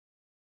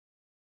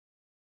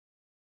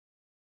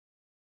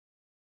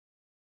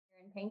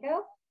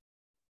Panko.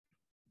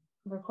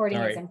 Recording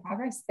is in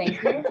progress.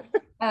 Thank you.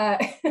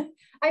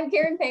 I'm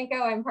Karen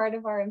Panko. I'm part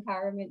of our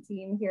empowerment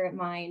team here at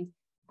Mind.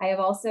 I have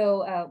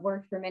also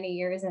worked for many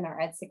years in our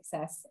Ed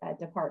Success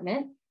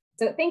department.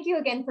 So thank you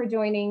again for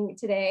joining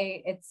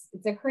today. It's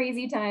a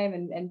crazy time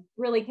and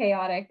really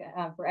chaotic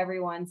for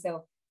everyone.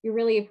 So we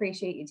really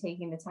appreciate you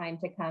taking the time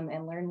to come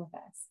and learn with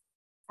us.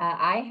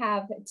 I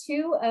have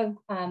two of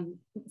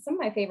some of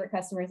my favorite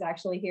customers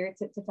actually here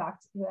to talk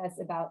to us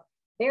about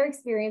their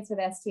experience with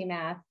ST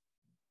Math.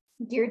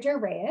 Deirdre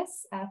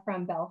Reyes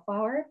from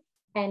Bellflower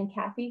and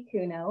Kathy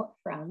Kuno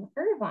from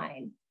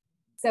Irvine.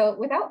 So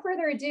without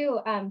further ado,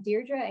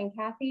 Deirdre and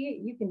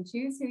Kathy, you can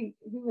choose who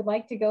would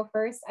like to go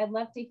first. I'd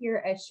love to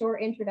hear a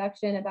short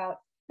introduction about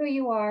who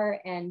you are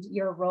and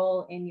your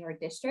role in your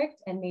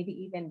district, and maybe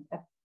even a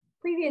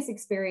previous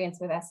experience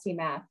with ST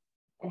Math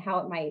and how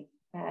it might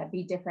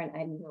be different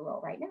in your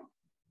role right now.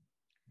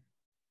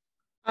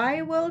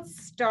 I will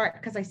start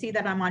because I see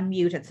that I'm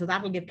unmuted, so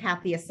that'll give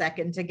Kathy a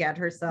second to get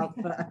herself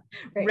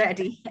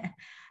ready.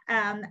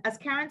 As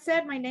Karen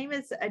said, my name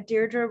is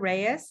Deirdre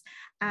Reyes,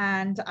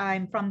 and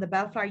I'm from the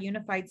Bellflower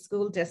Unified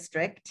School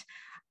District.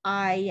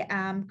 I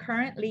am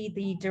currently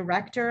the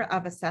Director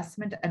of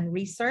Assessment and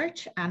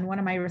Research, and one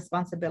of my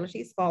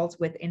responsibilities falls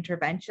with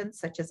interventions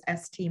such as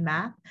ST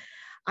Math.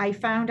 I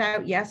found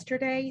out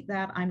yesterday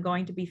that I'm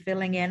going to be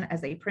filling in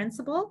as a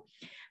principal,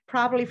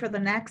 probably for the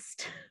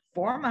next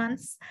 4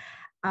 months.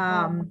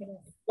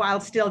 While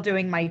still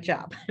doing my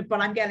job,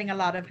 but I'm getting a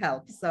lot of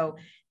help. So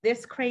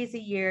this crazy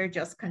year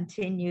just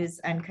continues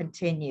and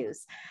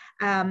continues.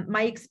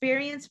 My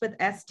experience with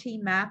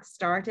ST Math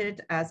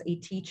started as a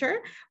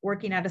teacher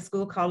working at a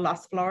school called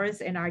Las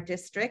Flores in our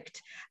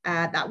district.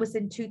 That was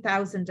in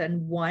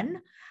 2001.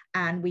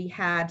 And we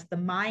had the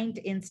Mind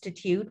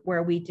Institute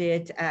where we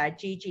did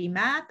GG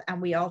Math,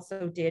 and we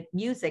also did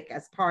music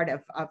as part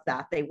of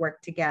that. They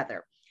worked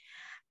together.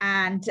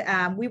 And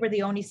we were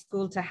the only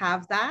school to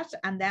have that.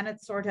 And then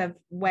it sort of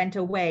went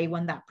away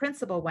when that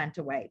principal went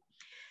away.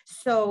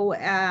 So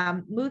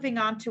moving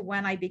on to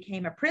when I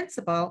became a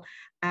principal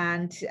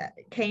and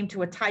came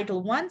to a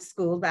Title I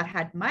school that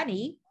had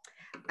money,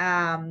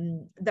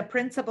 the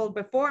principal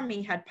before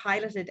me had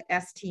piloted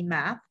ST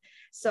Math.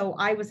 So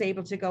I was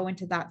able to go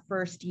into that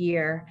first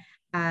year,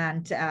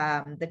 and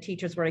the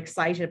teachers were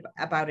excited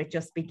about it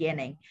just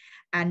beginning.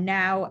 And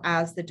now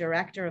as the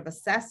Director of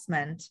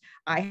Assessment,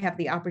 I have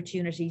the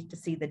opportunity to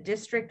see the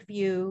district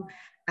view,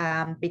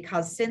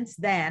 because since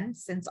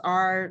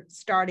our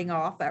starting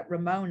off at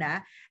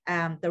Ramona,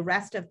 the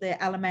rest of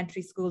the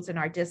elementary schools in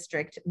our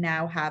district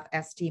now have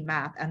ST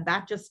Math, and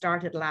that just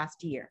started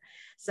last year.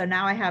 So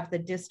now I have the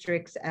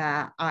district's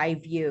eye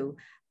view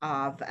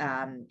of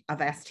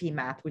ST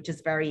Math, which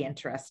is very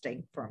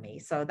interesting for me.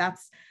 So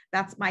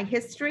that's my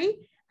history,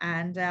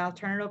 and I'll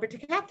turn it over to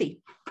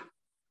Kathy.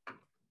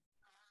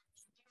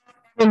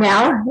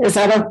 Now, is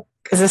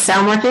the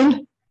sound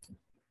working?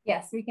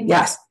 Yes, we can.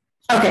 Yes.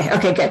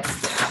 Okay, good.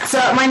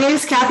 So my name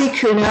is Kathy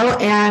Kuno,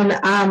 and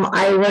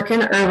I work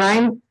in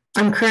Irvine.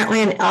 I'm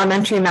currently an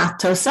elementary math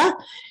TOSA,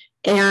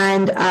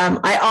 and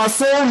I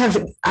also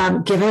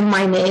have given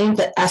my name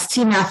the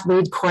ST Math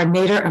Lead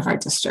Coordinator of our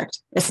district.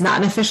 It's not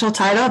an official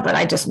title, but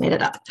I just made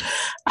it up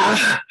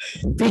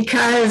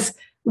because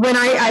when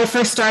I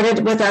first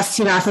started with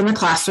ST Math in the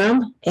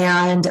classroom,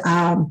 and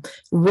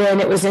when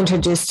it was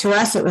introduced to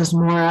us, it was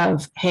more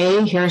of,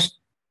 hey, here's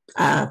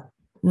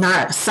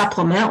not a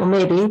supplement, well,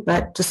 maybe,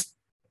 but just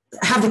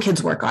have the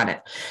kids work on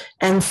it.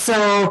 And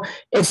so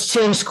it's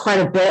changed quite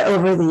a bit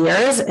over the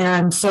years,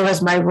 and so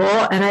has my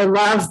role. And I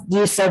love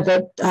you said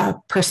the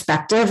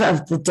perspective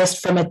of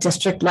from a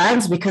district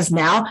lens, because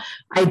now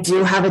I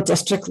do have a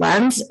district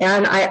lens,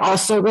 and I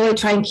also really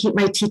try and keep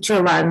my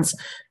teacher lens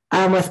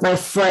with my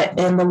foot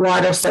in the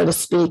water, so to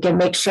speak, and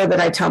make sure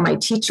that I tell my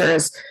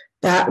teachers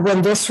that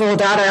when this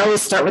rolled out, I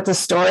always start with the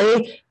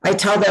story. I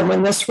tell them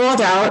when this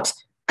rolled out,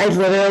 I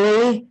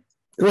literally,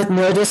 with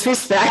no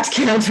disrespect,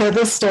 can't tell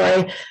the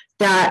story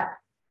that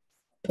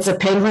it's a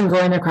penguin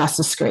going across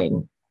the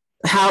screen.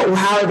 How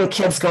are the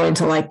kids going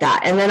to like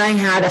that? And then I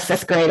had a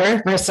 5th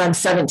grader, my son's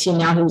 17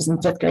 now, he was in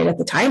 5th grade at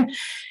the time.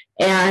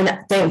 And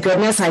thank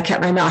goodness I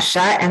kept my mouth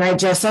shut, and I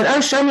just said,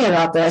 oh, show me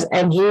about this.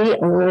 And he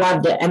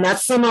loved it. And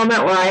that's the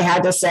moment where I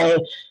had to say,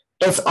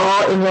 it's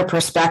all in your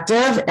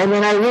perspective. And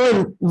then I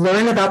really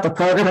learned about the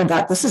program and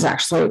thought, this is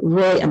actually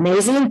really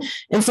amazing.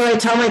 And so I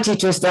tell my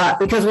teachers that,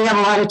 because we have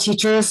a lot of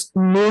teachers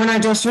new in our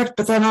district,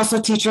 but then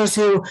also teachers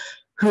who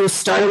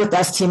started with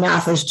ST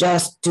Math is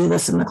just do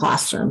this in the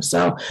classroom.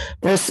 So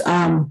there's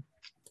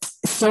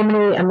so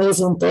many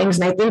amazing things.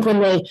 And I think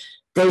when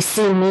they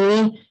see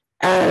me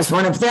as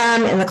one of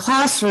them in the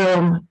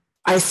classroom,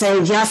 I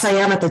say, yes, I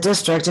am at the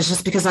district. It's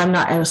just because I'm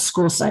not at a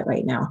school site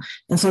right now.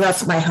 And so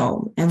that's my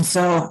home. And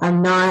so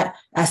I'm not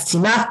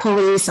ST Math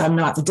Police. I'm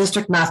not the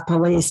district math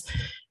police.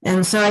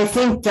 And so I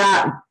think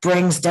that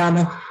brings down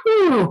the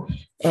whew.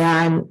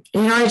 And,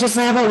 I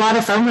have a lot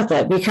of fun with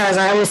it, because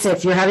I always say,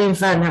 if you're having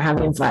fun, they're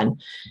having fun.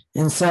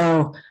 And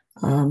so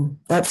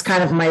that's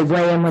kind of my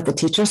way in with the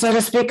teacher, so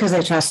to speak, because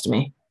they trust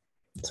me.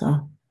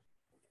 So.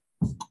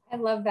 I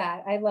love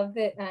that. I love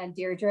that,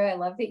 Deirdre, I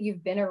love that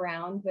you've been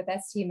around with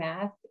ST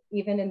Math,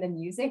 even in the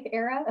music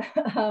era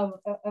of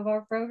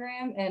our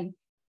program. And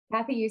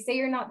Kathy, you say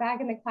you're not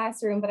back in the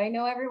classroom, but I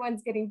know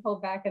everyone's getting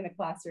pulled back in the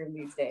classroom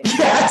these days.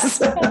 Yes.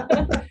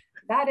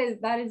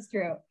 That is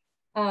true.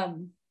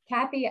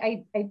 Kathy,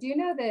 I do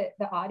know that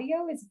the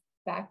audio is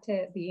back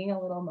to being a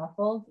little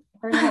muffled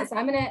for that. So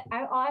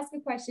I'll ask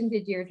a question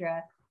to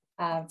Deirdre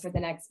for the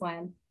next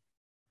one.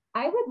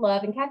 I would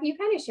love, and Kathy, you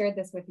kind of shared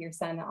this with your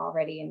son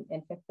already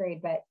in fifth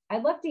grade, but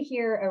I'd love to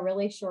hear a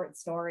really short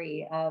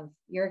story of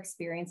your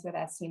experience with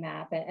ST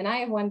Math. And I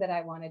have one that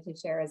I wanted to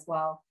share as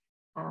well.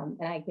 And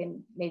I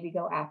can maybe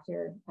go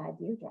after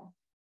Deirdre.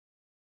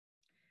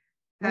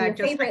 Your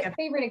just favorite like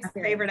experience. A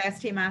favorite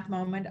ST Math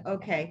moment.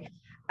 Okay.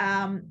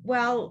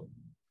 Well,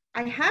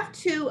 I have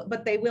two,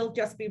 but they will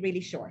just be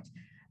really short.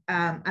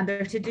 And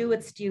they're to do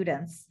with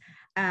students.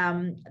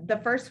 The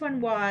first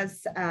one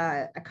was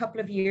a couple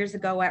of years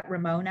ago at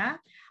Ramona.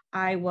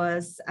 I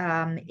was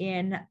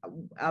in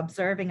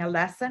observing a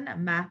lesson, a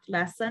math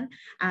lesson,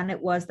 and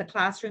it was the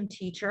classroom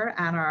teacher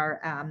and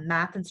our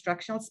math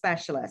instructional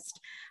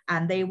specialist.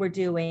 And they were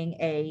doing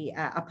a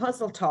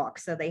puzzle talk.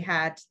 So they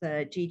had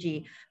the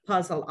GG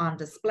puzzle on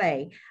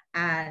display.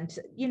 And,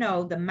 you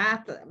know,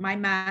 my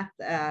math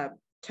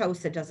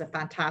Tosa does a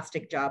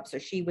fantastic job. So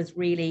she was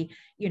really,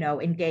 you know,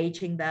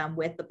 engaging them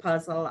with the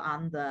puzzle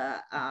on the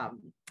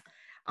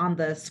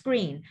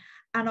screen.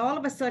 And all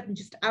of a sudden,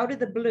 just out of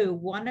the blue,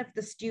 one of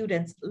the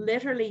students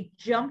literally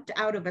jumped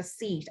out of a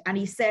seat and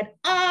he said,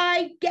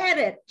 "I get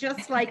it,"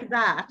 just like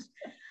that.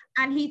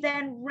 And he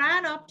then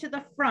ran up to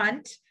the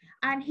front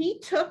and he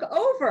took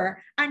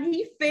over and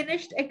he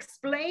finished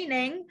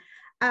explaining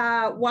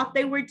what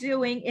they were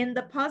doing in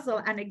the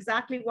puzzle and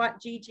exactly what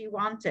Gigi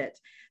wanted.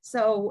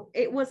 So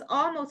it was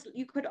almost,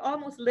 you could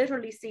almost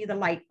literally see the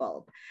light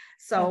bulb.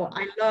 So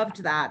I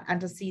loved that, and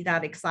to see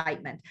that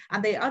excitement.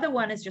 And the other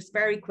one is just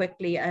very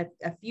quickly, a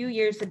few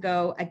years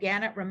ago,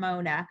 again at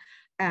Ramona,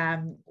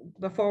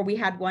 before we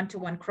had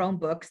one-to-one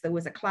Chromebooks, there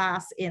was a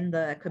class in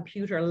the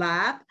computer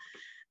lab,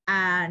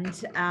 and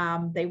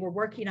they were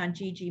working on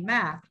GG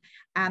Math.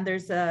 And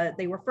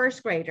they were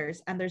first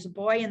graders, and there's a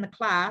boy in the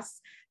class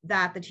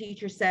that the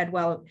teacher said,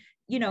 well,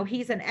 you know,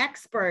 he's an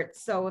expert.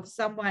 So if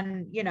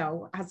someone, you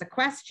know, has a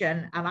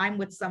question and I'm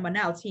with someone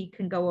else, he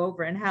can go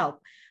over and help.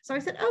 So I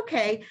said,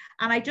 okay.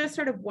 And I just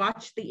sort of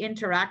watched the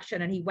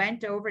interaction, and he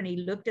went over and he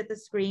looked at the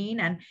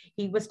screen and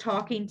he was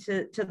talking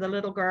to the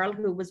little girl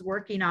who was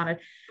working on it.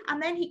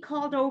 And then he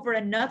called over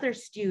another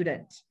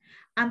student,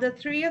 and the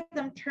three of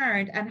them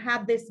turned and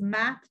had this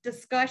math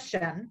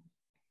discussion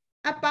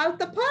about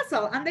the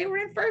puzzle, and they were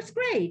in first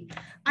grade.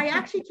 I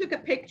actually took a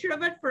picture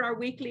of it for our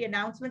weekly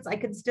announcements. I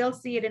can still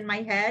see it in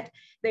my head.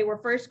 They were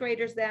first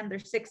graders then, they're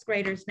sixth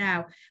graders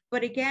now.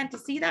 But again, to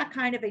see that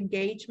kind of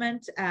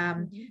engagement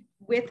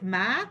with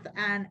math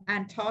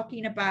and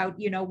talking about,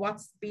 you know,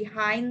 what's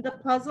behind the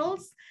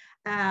puzzles,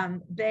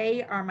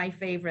 they are my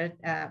favorite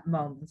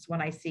moments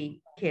when I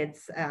see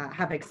kids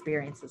have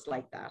experiences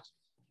like that.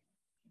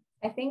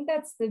 I think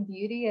that's the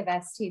beauty of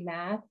ST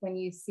Math, when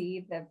you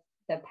see the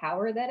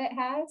power that it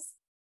has.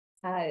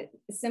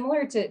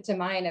 Similar to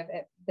mine,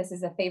 this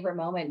is a favorite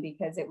moment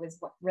because it was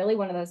really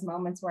one of those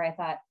moments where I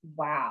thought,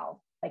 wow,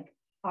 like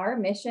our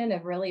mission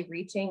of really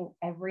reaching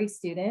every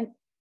student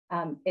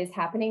is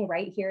happening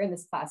right here in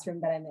this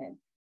classroom that I'm in.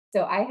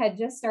 So I had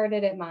just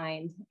started at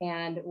Mind,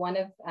 and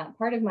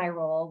part of my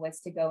role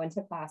was to go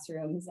into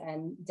classrooms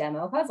and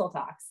demo puzzle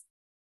talks.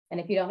 And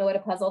if you don't know what a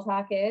puzzle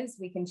talk is,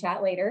 we can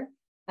chat later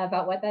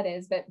about what that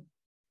is, but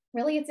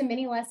really it's a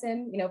mini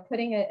lesson, you know,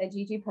 putting a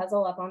GG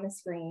puzzle up on the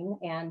screen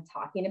and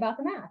talking about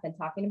the math and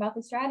talking about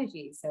the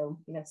strategy. So,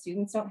 you know,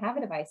 students don't have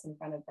a device in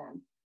front of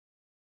them.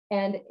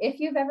 And if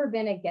you've ever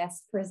been a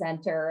guest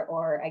presenter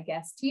or a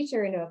guest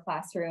teacher into a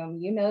classroom,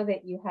 you know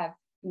that you have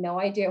no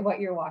idea what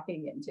you're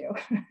walking into.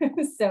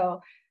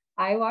 So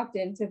I walked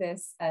into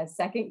this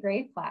second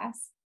grade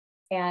class,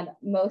 and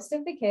most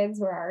of the kids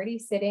were already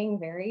sitting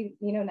very,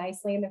 you know,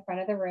 nicely in the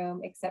front of the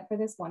room, except for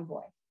this one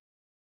boy.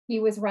 He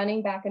was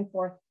running back and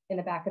forth in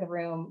the back of the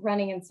room,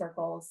 running in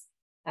circles.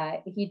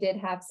 He did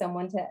have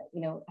someone to,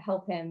 you know,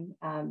 help him.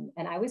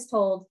 And I was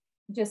told,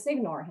 just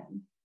ignore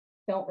him.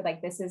 Don't,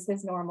 like, this is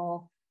his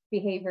normal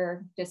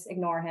behavior, just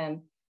ignore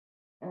him.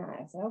 And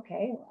I said,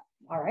 okay,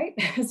 all right.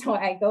 So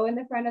I go in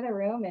the front of the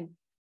room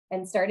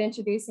and start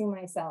introducing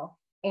myself.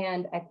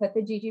 And I put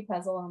the GG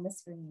puzzle on the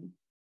screen.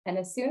 And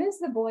as soon as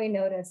the boy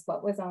noticed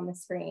what was on the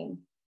screen,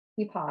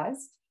 he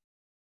paused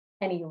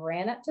and he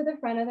ran up to the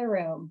front of the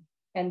room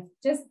and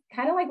just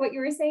kind of like what you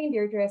were saying,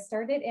 Deirdre,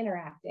 started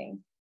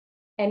interacting.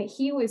 And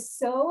he was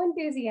so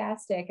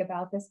enthusiastic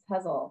about this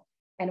puzzle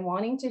and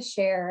wanting to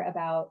share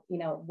about, you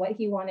know, what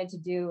he wanted to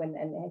do and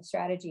his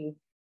strategy.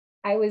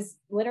 I was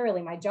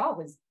literally, my jaw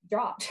was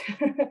dropped.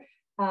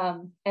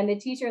 And the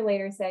teacher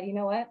later said, you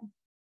know what,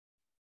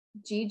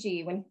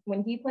 GG,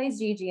 when he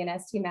plays GG in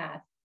ST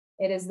Math,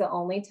 it is the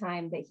only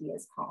time that he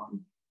is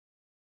calm.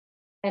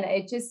 And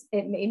it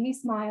made me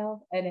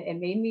smile, and it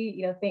made me,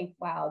 you know, think,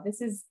 wow, this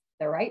is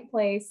the right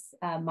place.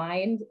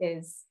 Mind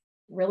is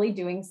really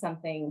doing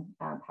something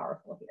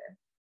powerful here.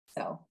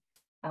 So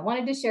I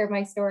wanted to share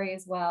my story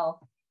as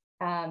well.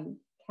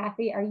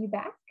 Kathy, are you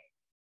back?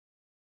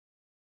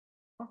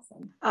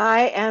 Awesome.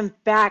 I am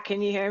back.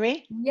 Can you hear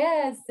me?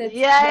 Yes. Yay!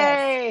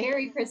 Yes,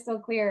 very crystal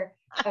clear.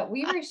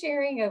 We were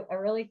sharing a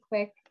really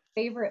quick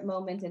favorite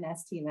moment in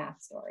ST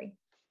Math story.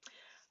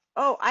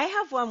 Oh, I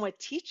have one with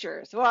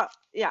teachers. Well,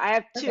 yeah, I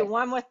have two. Perfect.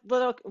 One with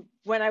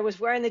when I was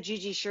wearing the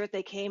GG shirt,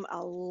 they came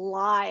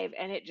alive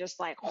and it just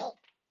like,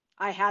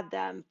 I had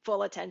them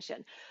full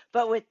attention.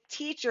 But with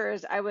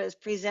teachers, I was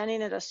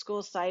presenting at a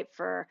school site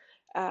for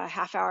a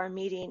half-hour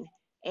meeting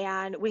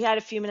and we had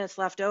a few minutes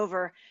left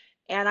over.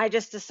 And I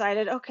just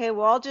decided, okay,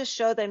 well, I'll just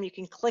show them. You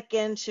can click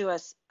into a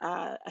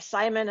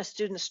assignment a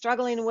student is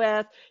struggling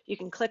with. You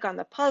can click on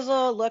the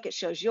puzzle. Look, it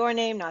shows your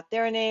name, not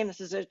their name.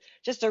 This is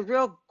just a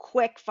real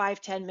quick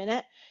 5-10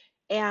 minute.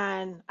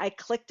 And I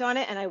clicked on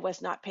it and I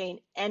was not paying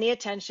any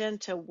attention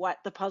to what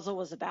the puzzle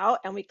was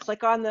about. And we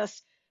click on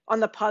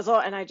the puzzle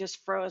and I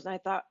just froze and I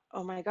thought,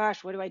 oh my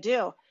gosh, what do I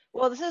do?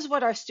 Well, this is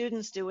what our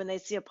students do when they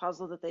see a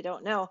puzzle that they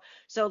don't know.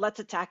 So let's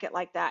attack it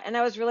like that. And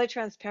I was really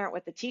transparent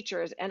with the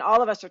teachers and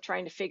all of us are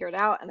trying to figure it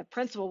out. And the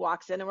principal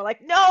walks in and we're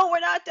like, no, we're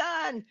not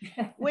done,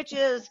 which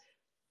is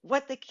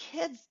what the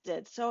kids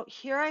did. So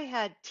here I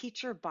had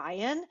teacher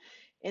buy-in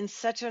in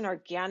such an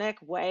organic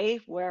way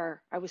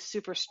where I was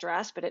super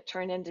stressed, but it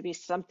turned into be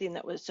something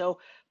that was so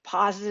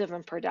positive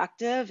and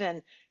productive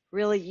and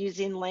really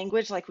using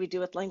language like we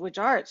do with language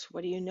arts.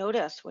 What do you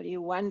notice? What do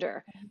you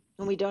wonder?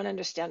 And we don't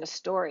understand a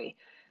story.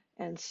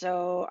 And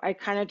so I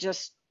kind of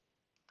just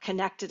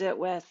connected it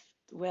with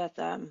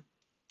the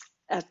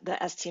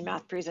ST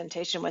Math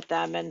presentation with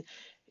them. And,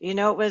 you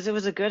know, it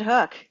was a good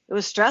hook. It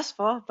was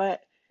stressful,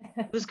 but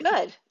it was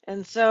good.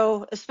 And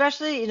so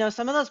especially, you know,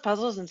 some of those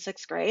puzzles in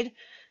 6th grade,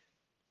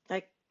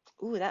 like,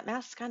 ooh, that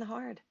math's kind of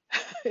hard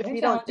if you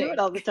don't do it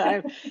all the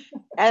time.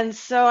 And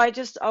so I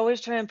just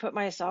always try and put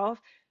myself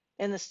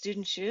in the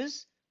student's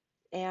shoes,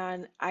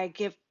 and I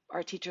give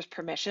our teachers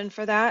permission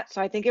for that.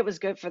 So I think it was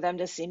good for them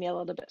to see me a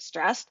little bit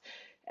stressed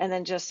and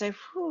then just say,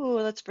 whew,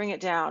 let's bring it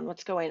down.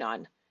 What's going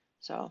on?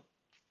 So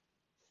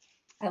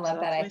I love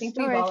that. I think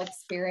we've all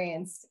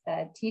experienced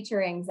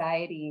teacher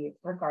anxiety,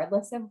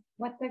 regardless of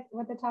what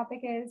the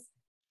topic is.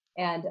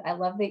 And I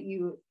love that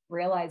you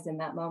realized in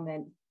that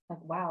moment,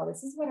 like, wow,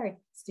 this is what our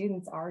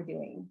students are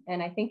doing.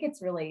 And I think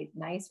it's really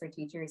nice for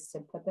teachers to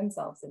put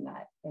themselves in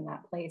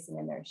that place and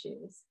in their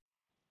shoes.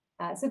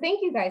 So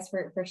thank you guys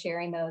for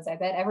sharing those. I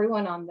bet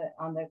everyone on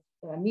the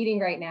meeting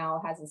right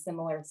now has a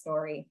similar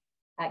story.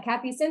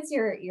 Kathy, since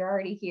you're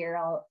already here,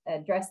 I'll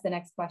address the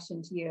next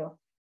question to you.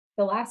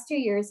 The last 2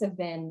 years have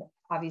been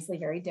obviously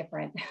very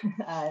different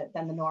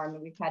than the norm,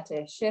 and we've had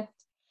to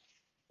shift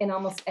in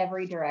almost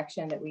every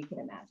direction that we can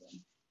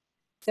imagine.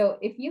 So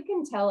if you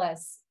can tell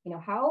us, you know,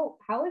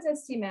 how is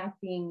ST Math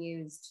being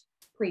used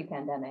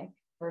pre-pandemic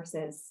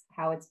versus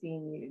how it's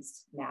being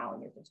used now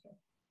in your district?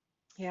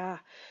 Yeah,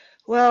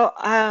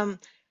 well,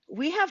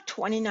 we have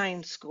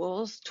 29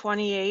 schools,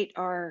 28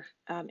 are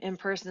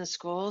in-person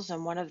schools,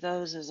 and one of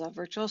those is a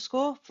virtual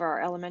school for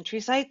our elementary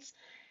sites.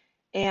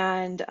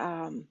 And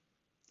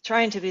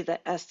trying to be the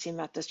ST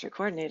Math district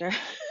coordinator,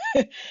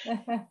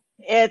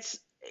 it's,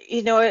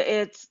 you know,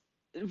 it's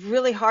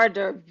really hard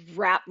to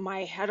wrap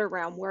my head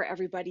around where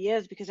everybody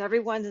is because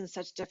everyone's in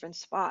such different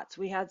spots.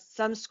 We had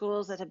some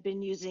schools that have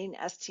been using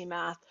ST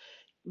Math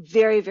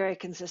very, very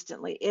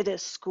consistently. It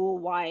is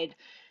school-wide.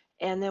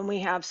 And then we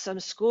have some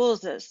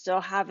schools that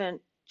still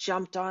haven't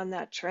jumped on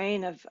that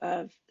train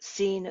of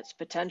seeing its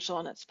potential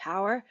and its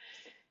power.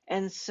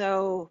 And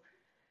so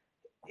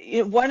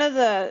one of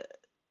the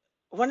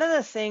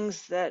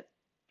things that,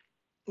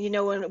 you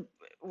know,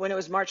 when it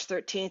was March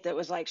 13th, it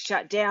was like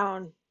shut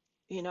down,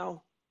 you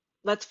know,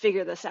 let's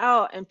figure this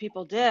out. And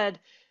people did.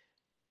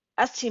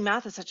 ST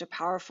Math is such a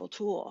powerful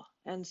tool.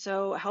 And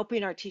so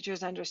helping our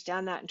teachers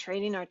understand that and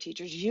training our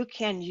teachers, you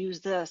can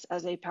use this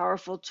as a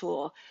powerful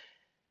tool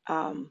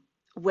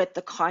with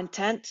the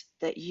content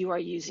that you are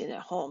using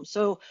at home.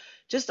 So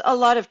just a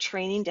lot of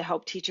training to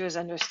help teachers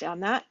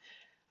understand that.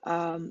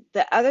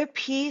 The other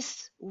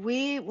piece,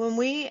 when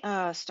we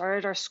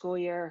started our school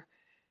year,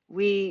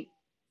 we've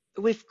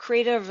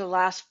created over the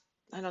last,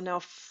 I don't know,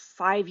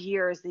 5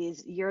 years,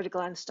 these year to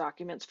glance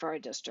documents for our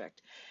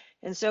district.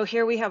 And so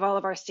here we have all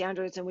of our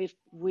standards, and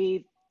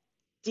we've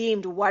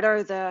deemed what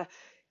are the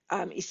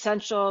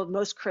essential,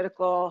 most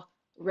critical,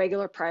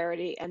 regular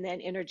priority, and then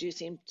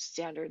introducing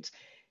standards.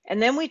 And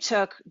then we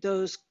took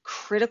those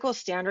critical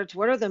standards,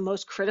 what are the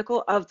most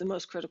critical of the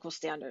most critical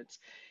standards?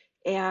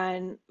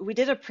 And we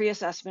did a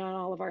pre-assessment on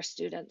all of our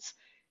students.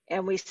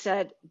 And we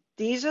said,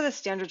 these are the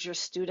standards your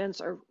students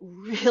are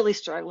really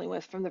struggling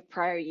with from the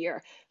prior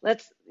year.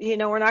 Let's, you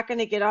know, we're not going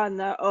to get on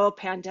the, oh,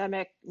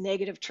 pandemic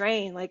negative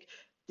train. Like,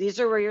 these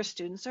are where your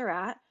students are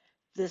at.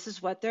 This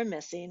is what they're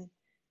missing.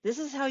 This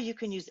is how you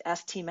can use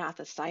ST Math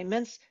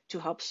assignments to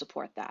help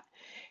support that.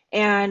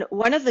 And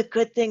one of the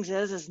good things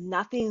is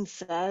nothing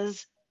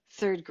says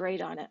 3rd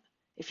grade on it.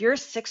 If you're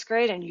 6th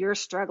grade and you're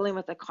struggling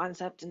with a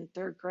concept in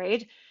 3rd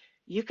grade,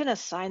 you can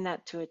assign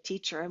that to a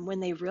teacher. And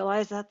when they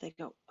realize that, they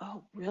go,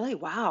 oh, really?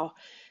 Wow.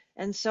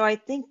 And so I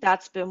think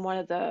that's been one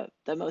of the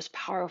most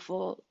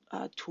powerful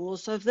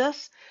tools of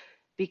this,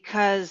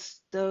 because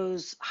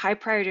those high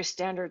priority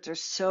standards are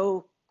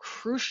so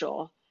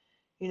crucial.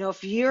 You know,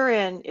 if you're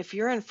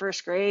in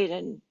first grade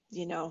and,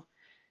 you know,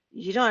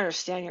 you don't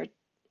understand your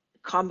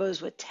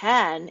combos with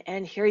 10,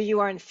 and here you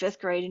are in fifth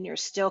grade and you're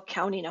still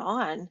counting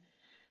on,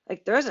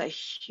 like, there's a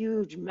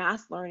huge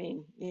math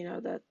learning, you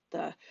know, that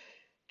the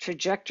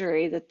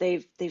trajectory that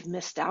they've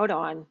missed out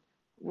on.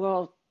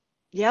 Well,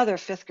 yeah, they're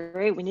fifth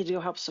grade. We need to go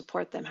help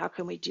support them. How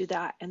can we do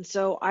that? And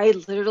so I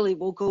literally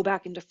will go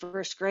back into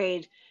first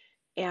grade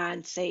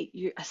and say,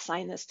 you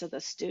assign this to the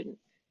student,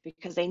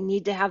 because they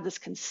need to have this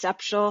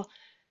conceptual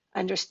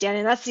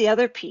understanding. That's the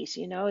other piece,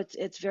 you know,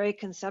 it's very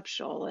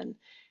conceptual. And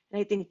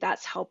I think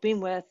that's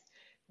helping with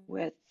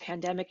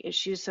pandemic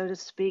issues, so to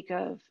speak,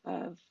 of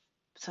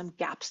some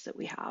gaps that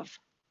we have.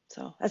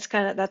 So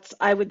that's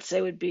I would say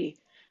would be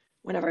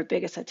one of our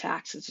biggest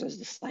attacks, is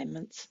those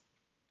assignments.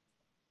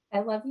 I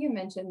love you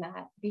mentioned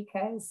that,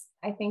 because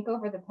I think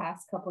over the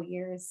past couple of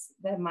years,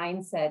 the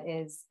mindset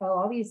is, oh,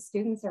 all these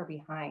students are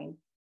behind.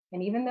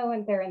 And even though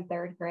when they're in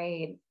third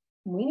grade,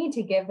 we need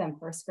to give them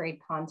first grade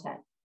content,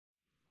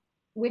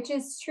 which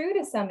is true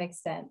to some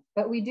extent,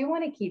 but we do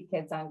want to keep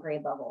kids on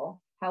grade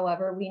level.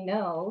 However, we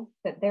know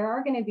that there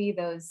are going to be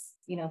those,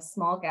 you know,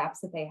 small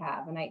gaps that they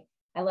have. And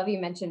I love you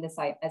mentioned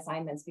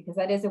assignments, because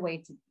that is a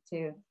way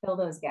to fill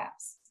those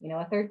gaps. You know,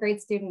 a third grade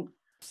student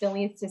still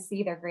needs to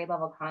see their grade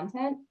level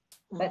content,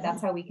 but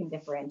that's how we can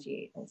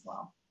differentiate as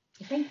well.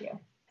 So thank you.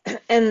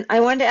 And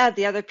I wanted to add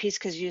the other piece,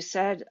 because you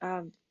said,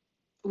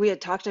 we had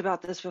talked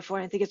about this before,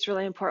 and I think it's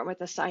really important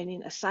with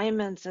assigning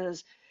assignments,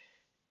 is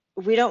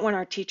we don't want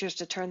our teachers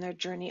to turn their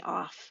journey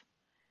off,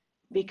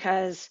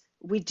 because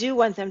we do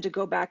want them to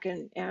go back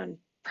and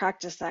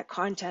practice that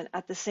content.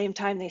 At the same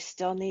time, they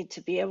still need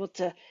to be able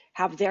to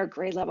have their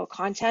grade level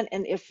content.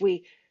 And if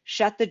we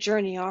shut the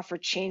journey off or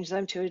change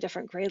them to a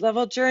different grade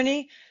level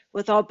journey,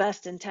 with all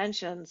best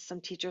intentions,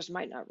 some teachers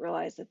might not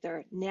realize that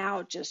they're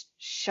now just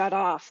shut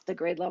off the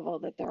grade level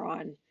that they're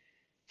on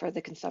for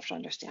the conceptual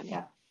understanding.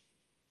 Yeah.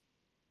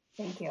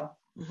 Thank you.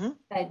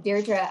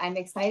 Deirdre, I'm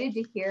excited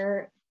to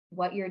hear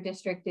what your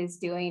district is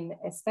doing,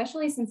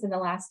 especially since in the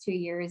last 2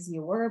 years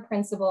you were a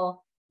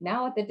principal,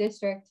 now at the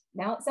district.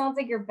 Now it sounds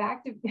like you're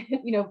back to,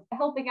 you know,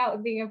 helping out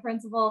with being a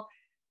principal.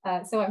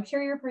 So I'm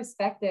sure your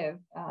perspective,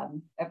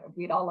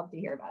 we'd all love to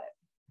hear about it.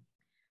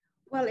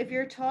 Well, if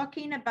you're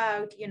talking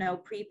about, you know,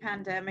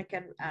 pre-pandemic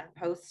and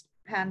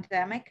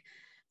post-pandemic,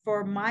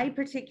 for my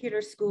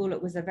particular school,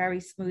 it was a very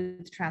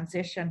smooth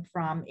transition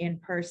from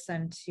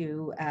in-person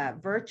to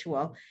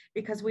virtual,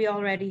 because we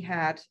already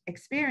had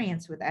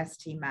experience with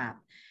ST Math.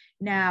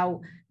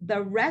 Now,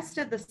 the rest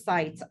of the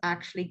sites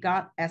actually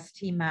got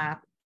ST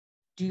Math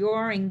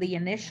during the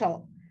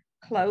initial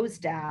close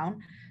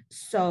down.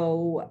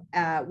 So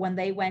when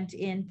they went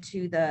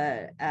into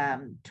the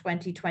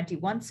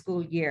 2021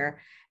 school year,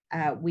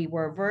 we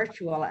were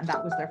virtual, and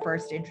that was their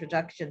first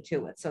introduction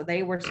to it. So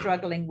they were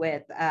struggling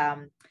with,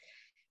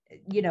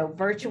 you know,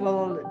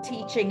 virtual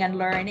teaching and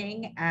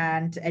learning,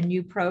 and a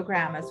new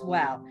program as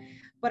well.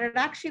 But it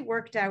actually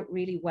worked out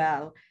really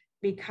well,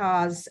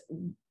 because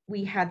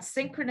we had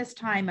synchronous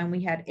time and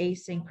we had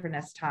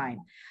asynchronous time,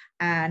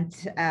 and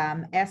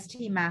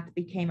ST Math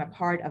became a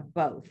part of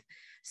both.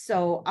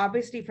 So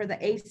obviously for the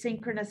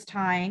asynchronous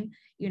time,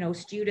 you know,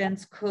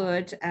 students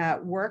could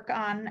work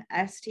on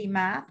ST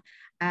Math,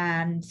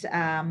 and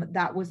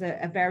that was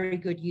a very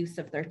good use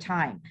of their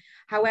time.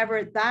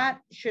 However, that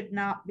should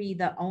not be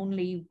the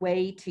only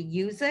way to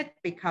use it,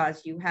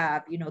 because you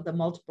have, you know, the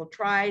multiple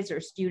tries or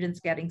students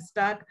getting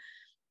stuck.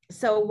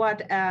 So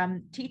what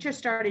teachers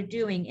started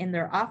doing in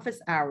their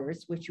office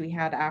hours, which we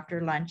had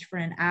after lunch for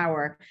an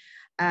hour,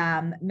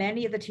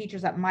 many of the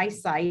teachers at my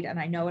site, and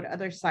I know at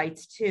other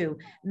sites too,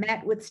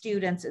 met with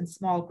students in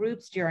small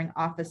groups during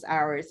office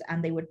hours,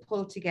 and they would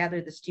pull together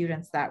the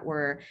students that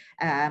were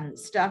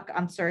stuck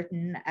on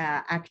certain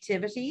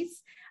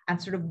activities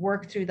and sort of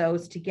work through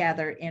those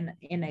together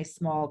in a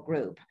small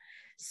group.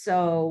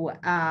 So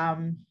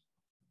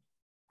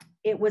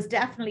it was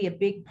definitely a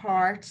big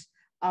part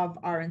of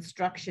our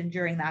instruction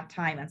during that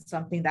time, and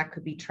something that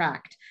could be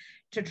tracked.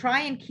 To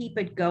try and keep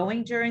it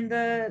going during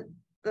the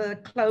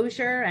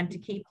closure and to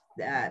keep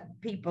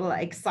people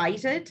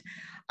excited,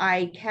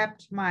 I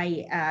kept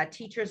my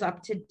teachers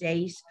up to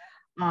date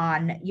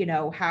on, you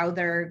know, how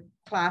their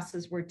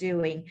classes were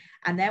doing.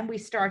 And then we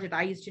started,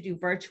 I used to do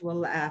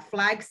virtual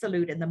flag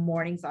salute in the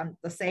mornings on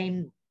the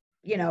same,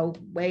 you know,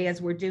 way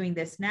as we're doing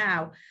this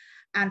now.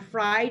 And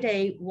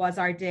Friday was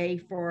our day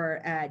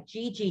for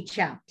GG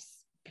champs.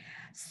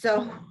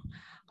 So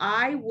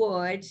I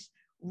would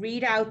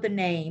read out the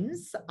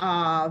names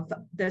of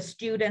the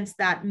students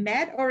that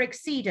met or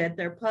exceeded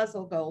their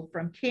puzzle goal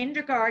from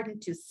kindergarten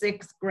to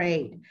 6th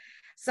grade.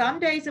 Some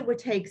days it would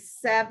take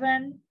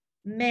 7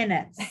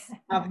 minutes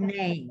of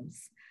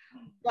names,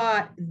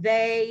 but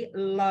they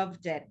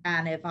loved it.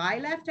 And if I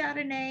left out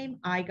a name,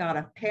 I got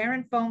a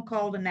parent phone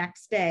call the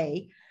next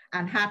day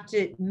and had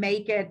to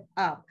make it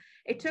up.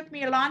 It took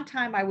me a long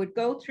time. I would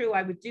go through,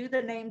 I would do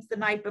the names the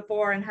night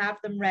before and have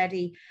them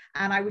ready.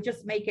 And I would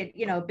just make it,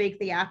 you know, a big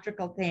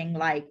theatrical thing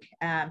like,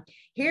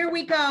 here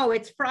we go.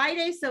 It's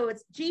Friday, so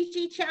it's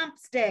Gigi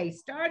Champs Day,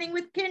 starting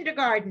with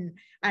kindergarten,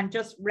 and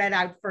just read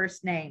out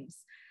first names.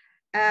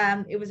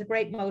 It was a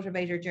great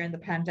motivator during the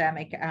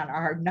pandemic, and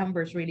our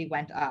numbers really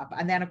went up.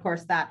 And then, of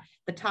course, that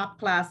the top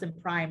class in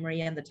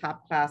primary and the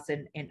top class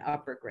in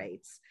upper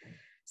grades.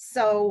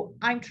 So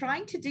I'm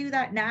trying to do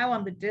that now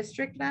on the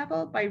district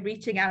level by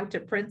reaching out to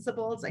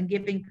principals and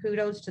giving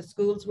kudos to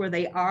schools where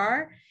they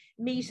are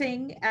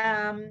meeting,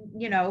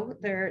 you know,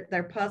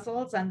 their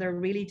puzzles, and they're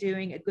really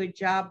doing a good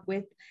job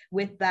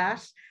with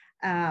that.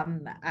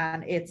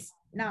 And it's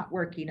not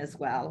working as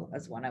well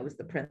as when I was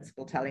the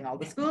principal telling all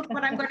the schools,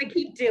 but I'm going to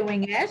keep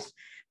doing it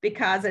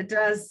because it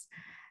does.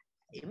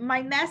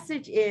 My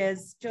message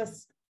is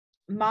just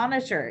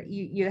monitor.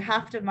 You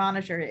have to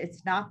monitor.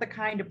 It's not the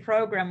kind of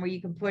program where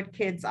you can put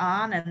kids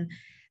on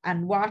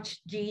and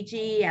watch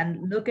Gigi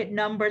and look at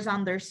numbers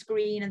on their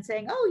screen and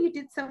saying, oh, you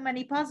did so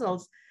many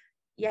puzzles.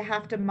 You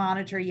have to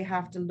monitor, you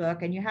have to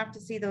look, and you have to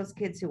see those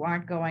kids who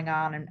aren't going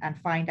on and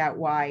find out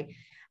why.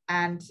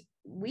 And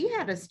we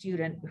had a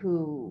student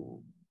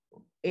who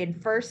in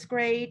first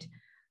grade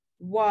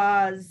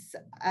was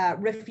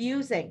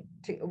refusing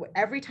to,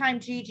 every time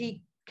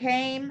Gigi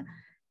came,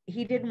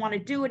 he didn't want to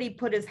do it. He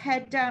put his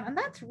head down, and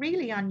that's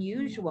really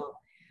unusual.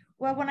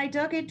 Well, when I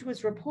dug into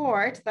his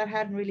report that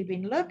hadn't really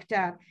been looked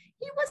at,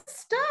 he was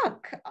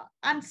stuck,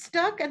 and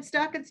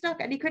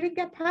he couldn't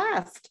get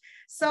past.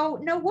 So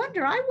no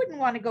wonder I wouldn't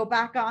want to go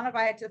back on if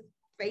I had to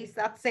face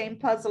that same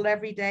puzzle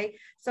every day.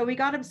 So we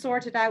got him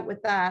sorted out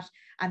with that.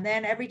 And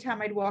then every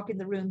time I'd walk in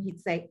the room,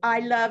 he'd say, I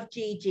love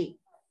Gigi.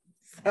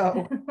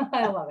 So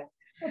I love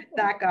it.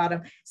 That got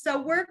him.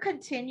 So we're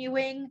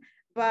continuing,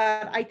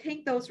 but I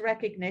think those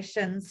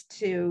recognitions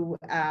to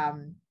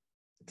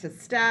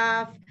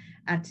staff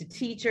and to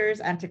teachers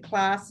and to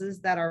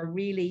classes that are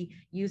really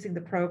using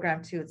the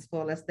program to its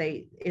fullest,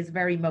 is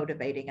very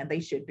motivating, and they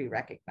should be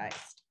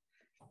recognized.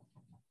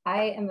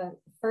 I am a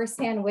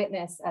firsthand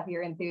witness of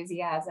your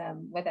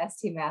enthusiasm with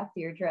ST Math,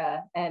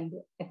 Deirdre. And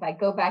if I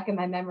go back in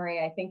my memory,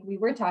 I think we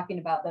were talking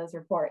about those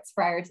reports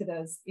prior to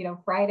those,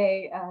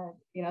 Friday,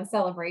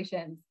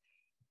 celebrations.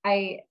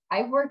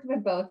 I've worked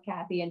with both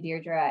Kathy and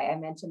Deirdre. I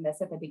mentioned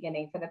this at the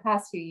beginning for the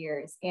past 2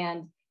 years.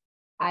 And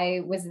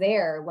I was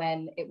there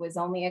when it was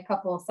only a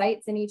couple of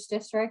sites in each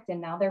district, and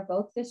now they're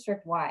both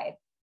district wide.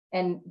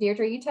 And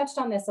Deirdre, you touched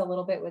on this a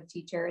little bit with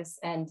teachers,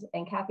 and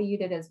Kathy, you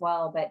did as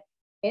well. But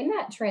in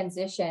that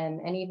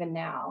transition, and even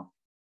now,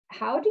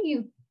 how do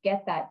you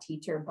get that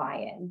teacher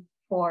buy-in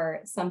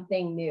for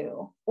something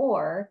new,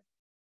 or,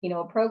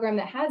 a program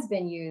that has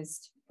been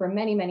used for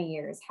many, many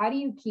years? How do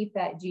you keep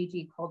that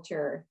Gigi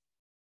culture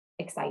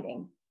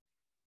exciting,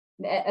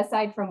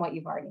 aside from what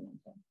you've already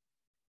mentioned?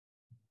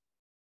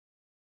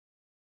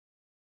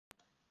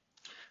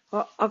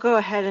 Well, I'll go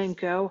ahead and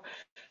go.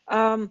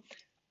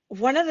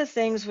 One of the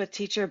things with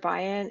teacher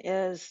buy-in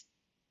is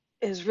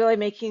really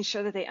making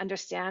sure that they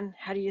understand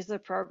how to use the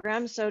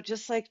program. So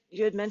just like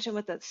you had mentioned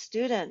with that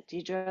student,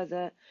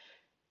 Deirdre,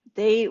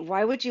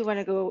 why would you want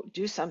to go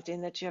do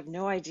something that you have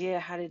no idea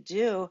how to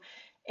do?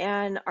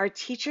 And our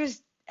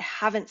teachers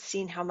haven't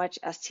seen how much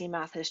ST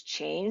Math has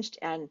changed,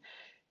 and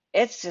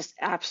it's just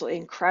absolutely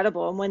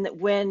incredible. And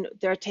when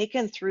they're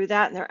taken through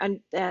that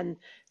and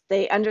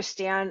they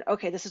understand,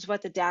 okay, this is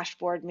what the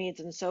dashboard means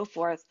and so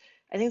forth,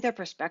 I think their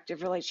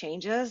perspective really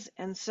changes.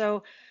 And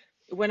so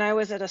when I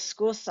was at a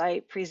school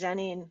site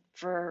presenting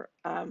for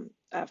a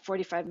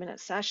 45-minute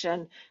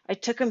session, I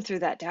took them through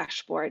that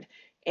dashboard.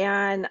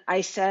 And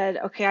I said,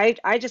 okay,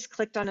 I just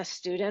clicked on a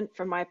student.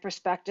 From my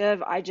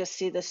perspective, I just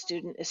see the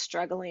student is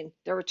struggling.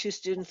 There were 2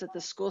 students at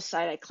the school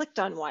site. I clicked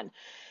on one.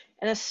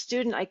 And a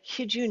student, I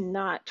kid you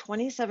not,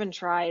 27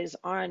 tries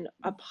on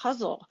a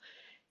puzzle.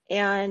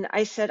 And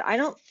I said, I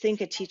don't think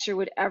a teacher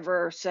would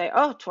ever say,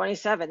 oh,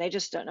 27, they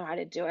just don't know how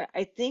to do it.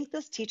 I think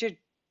this teacher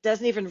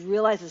doesn't even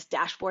realize this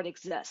dashboard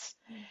exists.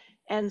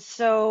 And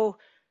so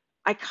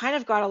I kind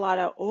of got a lot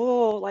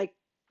of,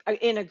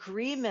 in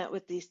agreement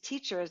with these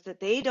teachers that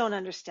they don't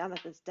understand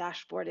that this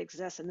dashboard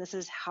exists and this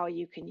is how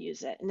you can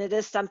use it. And it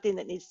is something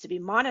that needs to be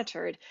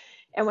monitored.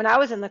 And when I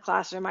was in the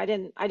classroom, I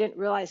didn't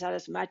realize that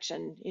as much.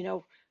 And,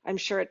 I'm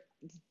sure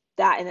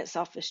that in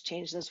itself has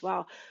changed as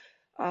well.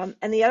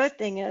 And the other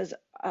thing is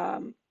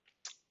our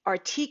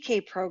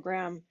TK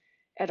program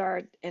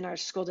in our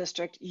school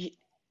district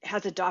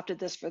has adopted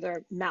this for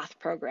their math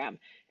program.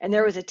 And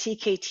there was a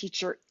TK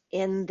teacher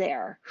in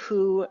there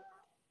who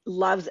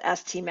loves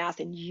ST Math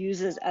and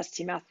uses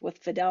ST Math with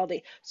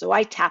fidelity. So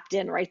I tapped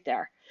in right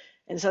there.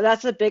 And so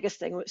that's the biggest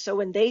thing. So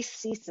when they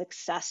see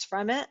success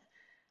from it,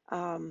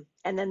 and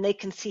then they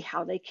can see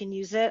how they can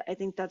use it, I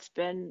think that's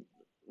been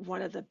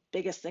one of the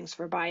biggest things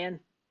for buy-in.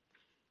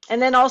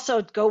 And then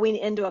also going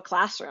into a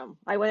classroom.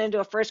 I went into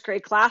a first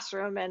grade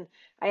classroom and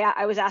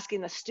I was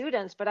asking the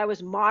students, but I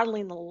was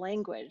modeling the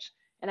language.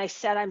 And I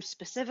said, I'm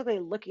specifically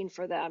looking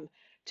for them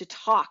to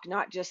talk,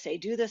 not just say,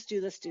 do this,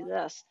 do this, do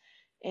this.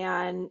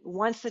 And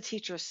once the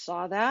teachers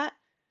saw that,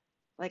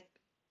 like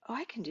oh,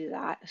 I can do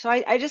that. So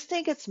I just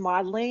think it's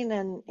modeling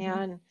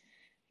and,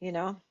 you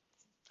know,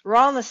 we're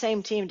all on the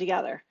same team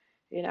together.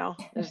 You know,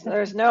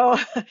 there's no,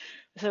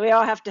 so we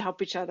all have to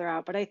help each other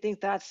out. But I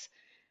think that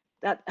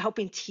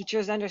helping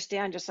teachers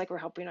understand, just like we're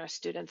helping our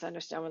students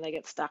understand when they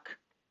get stuck.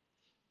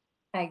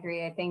 I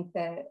agree. I think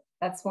that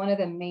that's one of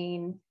the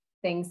main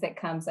things that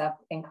comes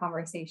up in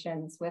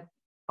conversations with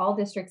all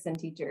districts and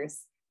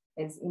teachers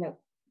is, you know,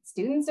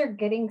 students are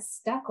getting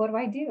stuck. What do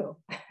I do?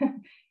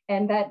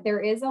 And that there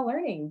is a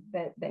learning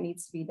that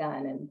needs to be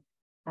done.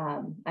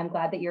 And I'm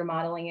glad that you're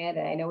modeling it.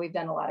 I know we've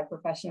done a lot of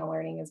professional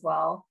learning as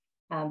well,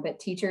 but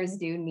teachers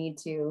do need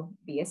to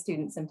be a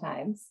student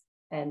sometimes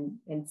and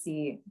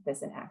see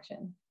this in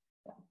action.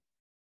 So,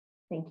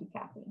 thank you,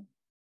 Kathy.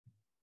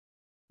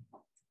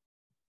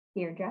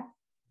 Deirdre?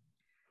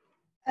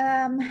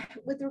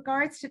 With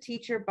regards to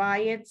teacher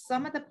buy-in,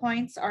 some of the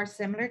points are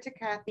similar to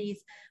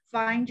Kathy's.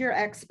 Find your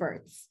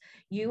experts.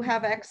 You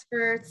have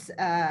experts,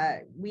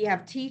 we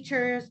have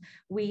teachers,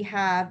 we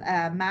have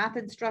math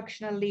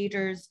instructional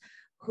leaders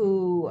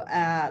who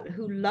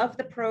love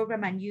the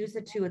program and use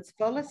it to its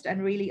fullest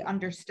and really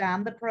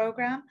understand the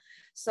program.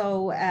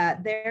 So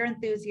their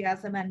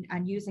enthusiasm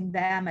and using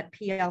them at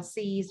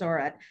PLCs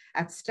or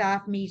at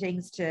staff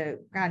meetings to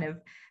kind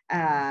of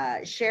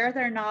share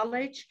their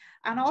knowledge,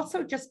 and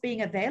also just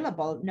being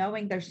available,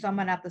 knowing there's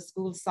someone at the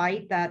school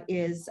site that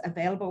is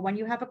available when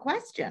you have a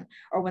question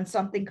or when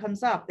something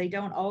comes up. They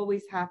don't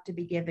always have to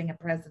be giving a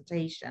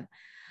presentation.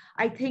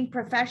 I think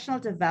professional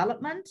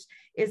development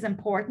is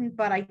important,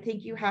 but I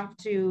think you have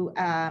to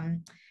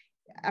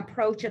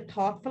approach it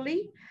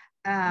thoughtfully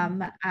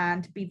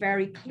and be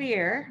very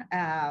clear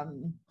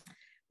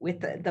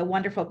with the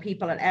wonderful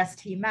people at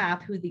ST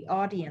Math who the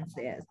audience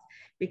is,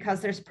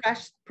 because there's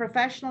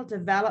professional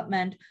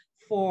development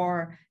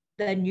for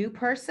the new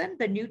person,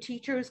 the new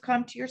teacher who's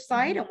come to your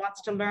site and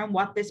wants to learn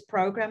what this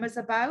program is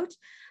about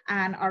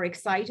and are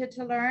excited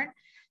to learn.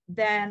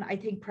 Then I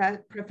think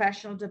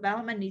professional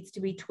development needs to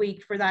be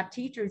tweaked for that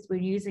teacher who's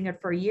been using it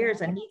for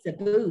years and needs a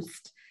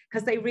boost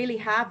because they really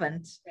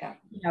haven't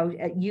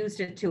used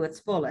it to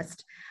its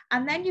fullest.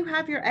 And then you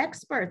have your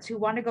experts who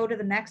want to go to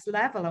the next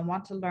level and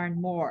want to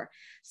learn more.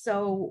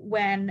 So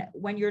when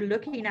you're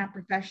looking at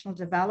professional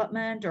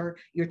development or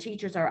your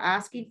teachers are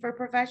asking for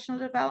professional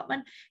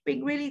development,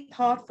 being really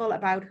thoughtful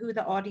about who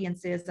the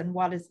audience is and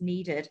what is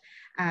needed.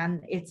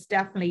 And it's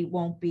definitely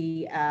won't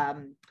be a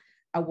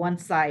one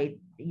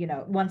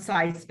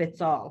size fits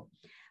all.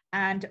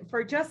 And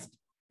for just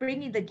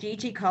bringing the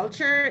Gigi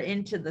culture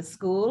into the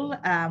school,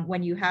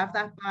 when you have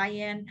that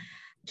buy-in,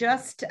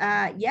 just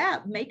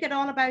make it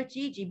all about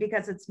Gigi,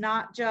 because it's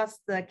not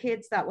just the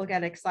kids that will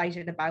get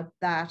excited about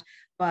that,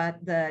 but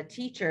the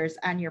teachers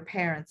and your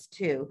parents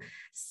too.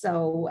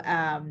 So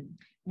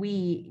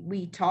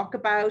we talk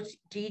about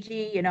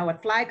Gigi,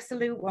 at flag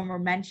salute when we're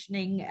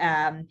mentioning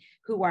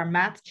who our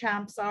math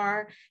champs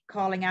are,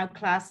 calling out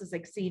classes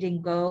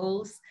exceeding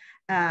goals.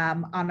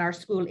 On our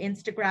school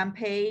Instagram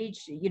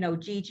page,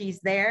 Gigi's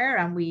there,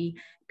 and we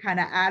kind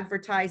of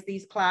advertise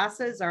these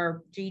classes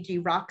are Gigi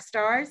rock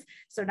stars.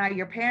 So now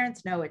your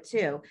parents know it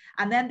too.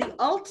 And then the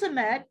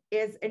ultimate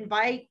is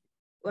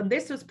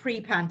this was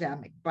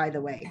pre-pandemic, by the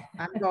way.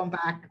 I'm going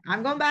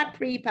back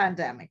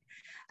pre-pandemic.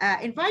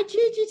 Invite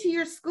Gigi to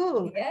your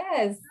school.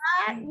 Yes.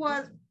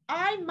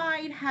 I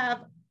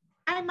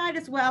might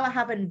as well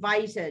have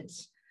invited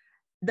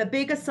the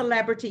biggest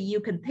celebrity you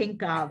can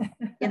think of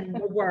in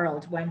the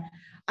world and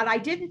I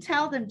didn't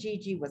tell them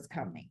Gigi was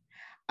coming.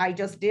 I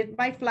just did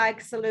my flag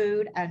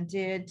salute and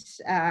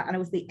and it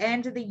was the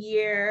end of the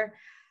year,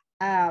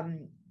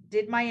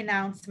 did my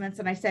announcements,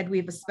 and I said, we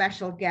have a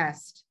special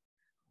guest.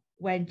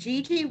 When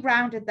Gigi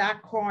rounded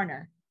that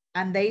corner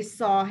and they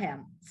saw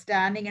him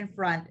standing in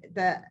front,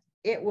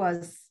 it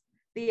was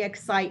the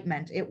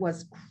excitement. It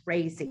was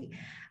crazy.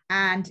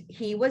 And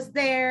he was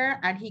there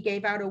and he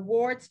gave out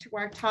awards to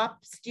our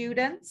top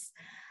students.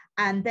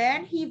 And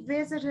then he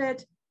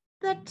visited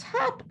the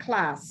top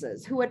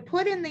classes who had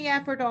put in the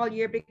effort all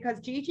year, because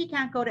Gigi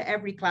can't go to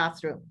every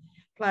classroom.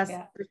 Plus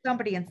there's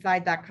somebody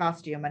inside that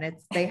costume and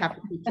they have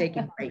to keep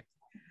taking breaks.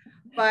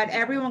 But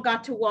everyone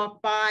got to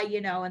walk by,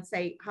 and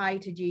say hi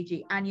to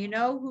Gigi. And you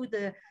know who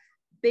the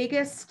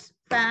biggest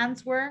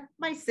fans were?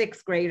 My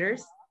sixth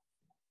graders.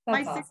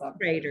 That's awesome. Sixth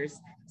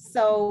graders.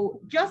 So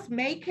just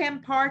make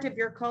him part of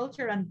your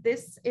culture. And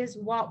this is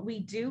what we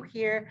do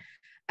here.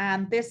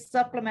 And this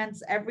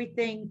supplements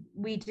everything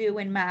we do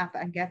in math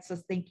and gets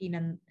us thinking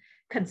and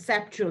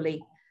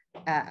conceptually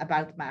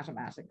about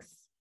mathematics.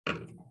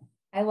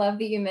 I love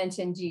that you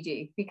mentioned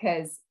Gigi,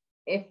 because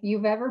if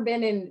you've ever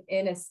been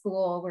in a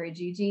school where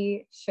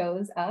Gigi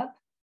shows up,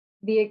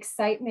 the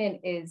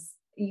excitement is,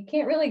 you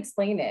can't really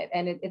explain it.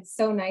 And it's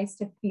so nice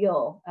to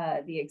feel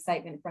the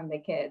excitement from the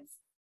kids.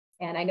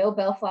 And I know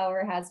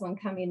Bellflower has one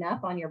coming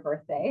up on your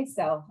birthday.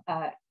 So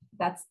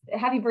that's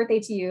happy birthday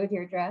to you,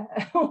 Deirdre,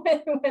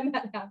 when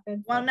that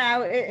happens. Well,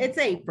 now it's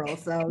April.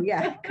 So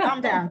yeah,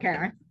 calm down,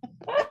 Karen.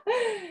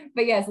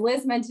 But yes,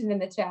 Liz mentioned in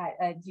the chat,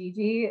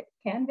 Gigi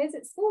can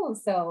visit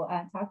schools. So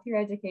talk to your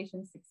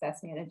education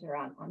success manager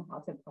on how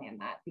to plan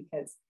that,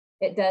 because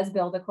it does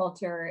build a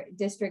culture.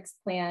 Districts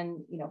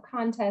plan,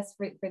 contests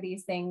for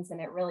these things,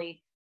 and it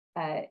really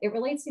it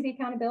relates to the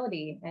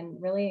accountability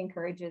and really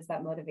encourages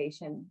that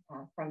motivation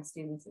from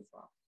students as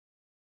well.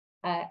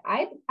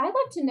 I'd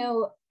love to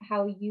know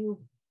how you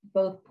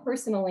both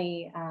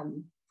personally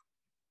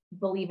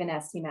believe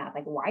in ST Math.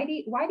 Like, why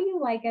do you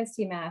like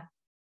ST Math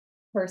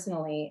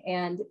personally?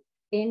 And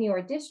in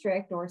your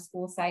district or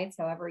school sites,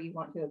 however you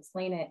want to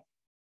explain it,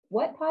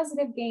 what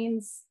positive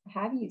gains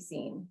have you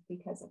seen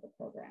because of the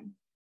program?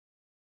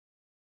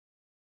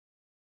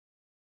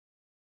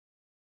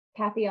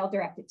 Kathy, I'll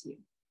direct it to you.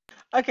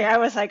 Okay, I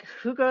was like,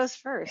 who goes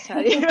first?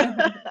 How do you?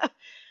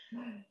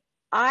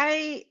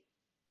 I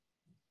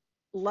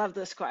love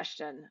this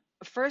question.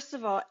 First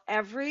of all,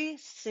 every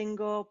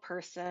single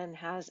person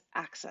has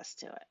access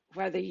to it,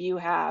 whether you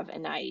have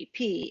an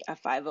IEP, a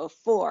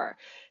 504,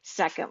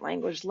 second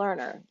language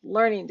learner,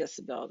 learning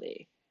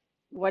disability,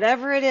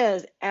 whatever it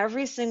is,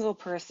 every single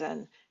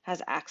person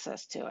has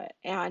access to it.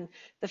 And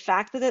the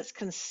fact that it's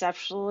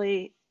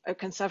a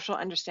conceptual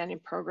understanding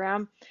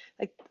program,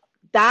 like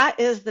that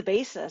is the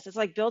basis. It's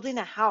like building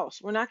a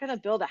house. We're not going to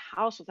build a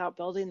house without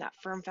building that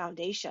firm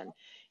foundation.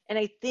 And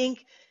I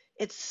think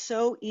it's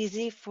a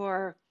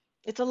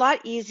lot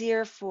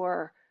easier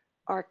for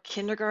our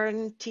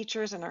kindergarten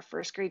teachers and our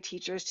first grade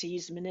teachers to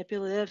use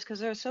manipulatives because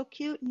they're so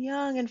cute and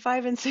young and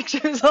 5 and 6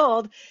 years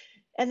old.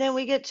 And then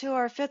we get to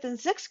our 5th and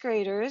 6th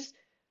graders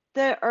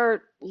that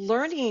are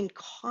learning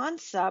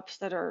concepts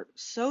that are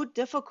so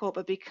difficult,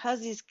 but because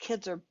these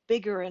kids are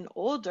bigger and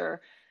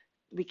older,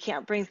 we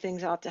can't bring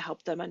things out to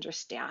help them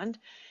understand.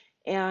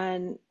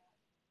 And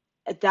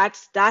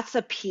that's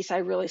a piece I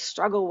really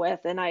struggle with.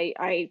 And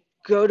I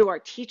go to our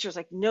teachers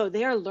like, no,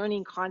 they are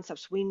learning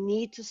concepts. We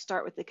need to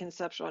start with the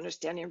conceptual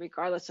understanding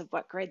regardless of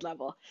what grade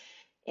level.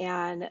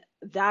 And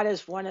that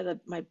is one of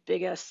my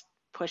biggest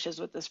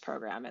pushes with this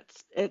program.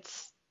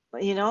 It's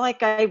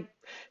like I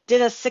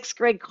did a 6th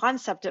grade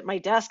concept at my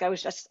desk. I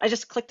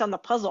just clicked on the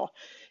puzzle,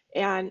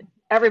 and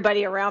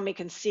everybody around me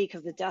can see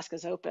because the desk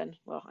is open.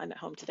 Well, I'm at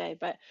home today,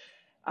 but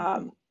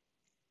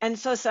and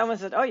so someone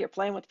said, "Oh, you're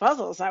playing with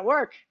puzzles at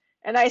work."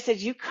 And I said,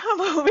 "You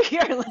come over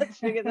here and let's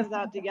figure this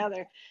out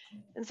together."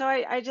 And so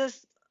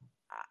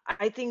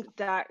I think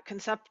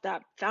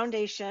that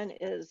foundation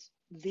is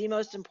the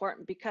most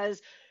important,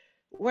 because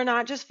we're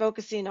not just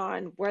focusing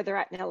on where they're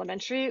at in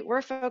elementary,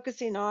 we're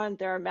focusing on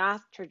their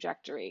math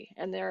trajectory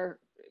and their,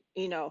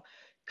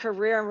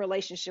 career and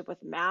relationship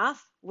with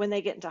math when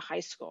they get into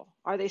high school.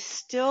 Are they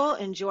still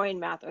enjoying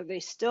math? Are they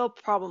still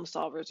problem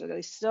solvers? Are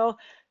they still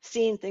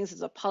seeing things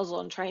as a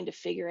puzzle and trying to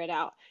figure it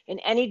out? In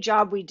any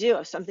job we do,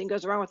 if something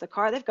goes wrong with the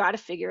car, they've got to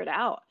figure it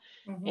out.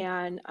 Mm-hmm.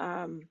 And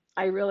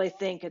I really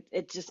think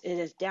it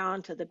is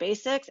down to the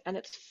basics, and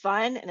it's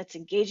fun and it's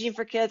engaging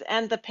for kids.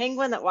 And the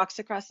penguin that walks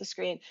across the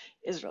screen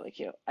is really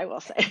cute, I will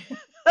say.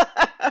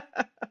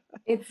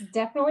 It's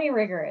definitely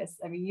rigorous.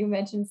 I mean, you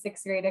mentioned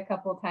 6th grade a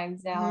couple of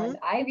times now, mm-hmm. and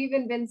I've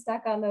even been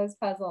stuck on those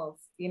puzzles,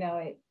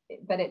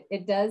 but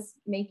it does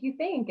make you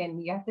think,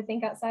 and you have to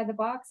think outside the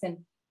box. And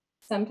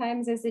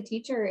sometimes as a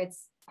teacher,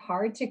 it's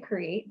hard to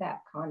create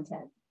that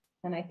content.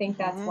 And I think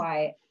that's mm-hmm.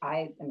 why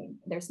I mean,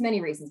 there's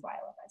many reasons why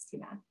I love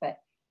ST Math, but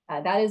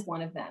that is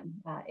one of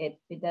them.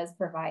 It does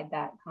provide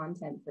that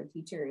content for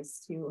teachers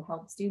to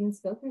help students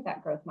go through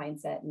that growth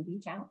mindset and be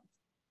challenged.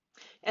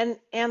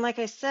 And like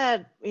I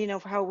said,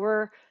 how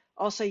we're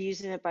also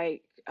using it by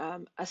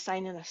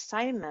assigning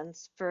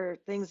assignments for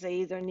things they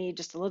either need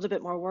just a little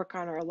bit more work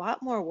on or a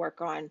lot more work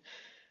on.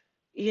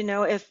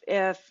 If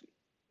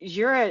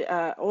you're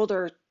an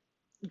older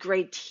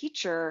grade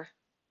teacher,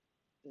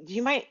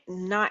 you might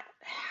not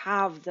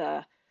have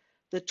the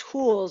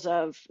tools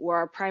of where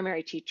our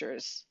primary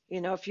teachers,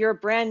 if you're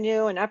brand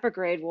new in upper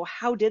grade, well,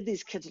 how did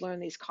these kids learn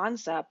these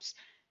concepts?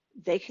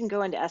 They can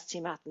go into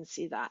ST Math and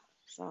see that.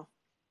 So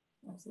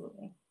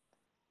absolutely.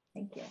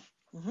 Thank you.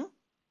 Mm-hmm.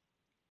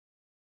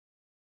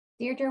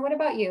 Deirdre, what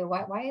about you?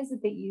 Why is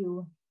it that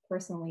you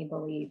personally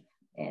believe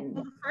in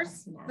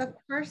the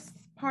first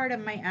part of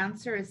my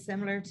answer is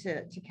similar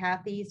to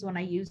Kathy's. When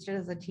I used it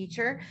as a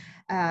teacher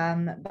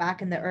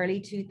back in the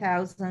early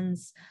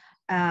 2000s,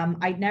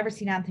 I'd never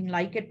seen anything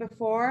like it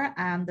before,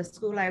 and the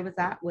school I was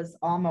at was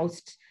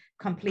almost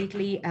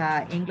completely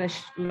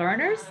English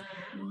learners,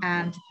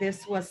 and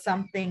this was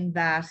something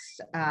that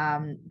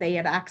they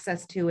had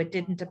access to. It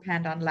didn't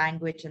depend on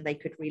language, and they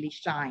could really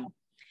shine.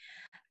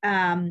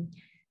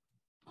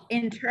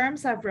 In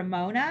terms of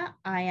Ramona,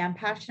 I am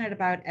passionate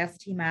about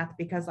ST Math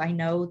because I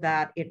know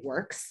that it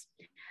works.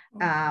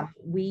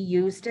 We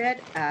used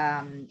it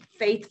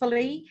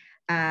faithfully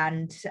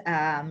and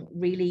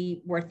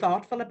really were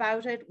thoughtful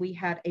about it. We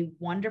had a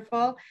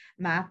wonderful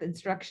math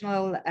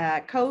instructional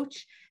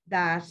coach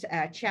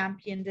that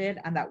championed it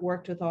and that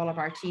worked with all of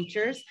our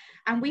teachers.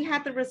 And we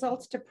had the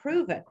results to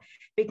prove it,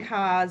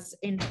 because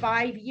in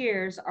 5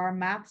 years, our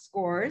math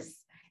scores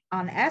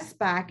on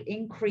SBAC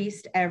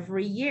increased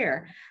every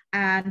year,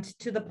 and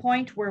to the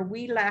point where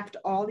we left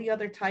all the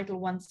other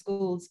Title I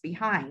schools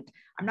behind.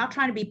 I'm not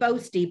trying to be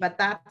boasty, but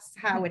that's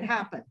how it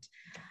happened.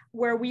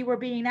 where we were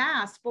being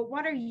asked, but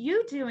what are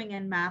you doing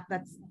in math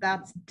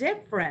that's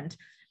different?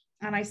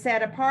 And I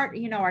said, apart,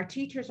 you know, our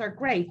teachers are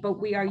great, but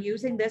we are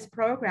using this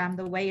program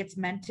the way it's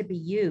meant to be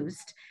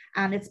used,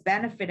 and it's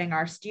benefiting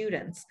our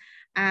students.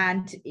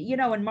 And, you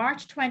know, in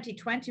March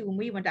 2020, when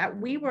we went out,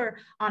 we were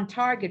on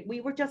target.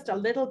 We were just a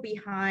little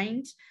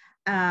behind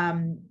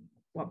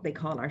what they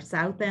call our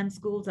South End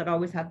schools that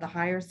always have the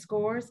higher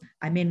scores.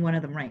 I'm in one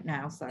of them right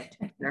now, so I have to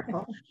be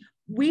careful.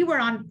 We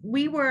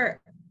were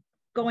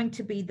going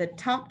to be the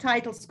top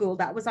title school.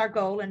 That was our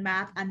goal in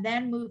math, and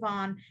then move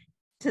on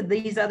to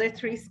these other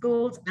 3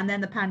 schools. And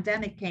then the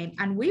pandemic came,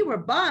 and we were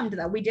bummed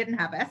that we didn't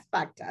have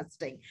SBAC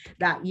testing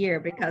that year,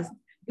 because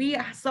we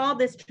saw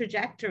this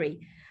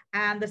trajectory.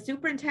 And the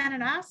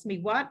superintendent asked me,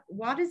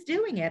 what is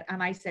doing it?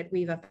 And I said,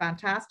 we have a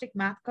fantastic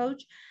math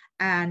coach,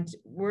 and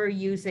we're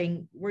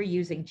using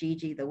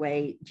Gigi the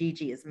way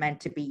Gigi is meant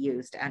to be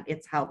used, and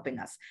it's helping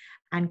us.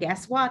 And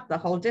guess what? The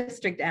whole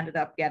district ended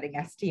up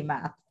getting ST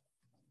Math.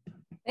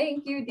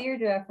 Thank you,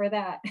 Deirdre, for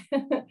that.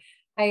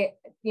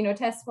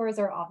 Test scores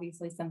are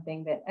obviously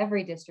something that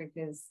every district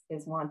is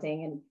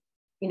wanting. And,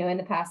 you know, in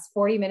the past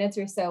 40 minutes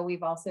or so,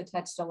 we've also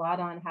touched a lot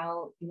on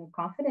how, you know,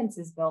 confidence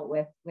is built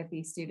with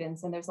these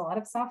students. And there's a lot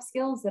of soft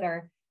skills that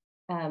are,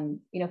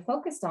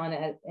 focused on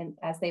it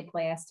as they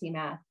play ST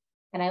Math.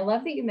 And I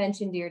love that you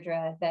mentioned,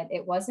 Deirdre, that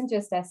it wasn't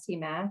just ST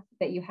Math,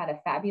 that you had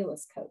a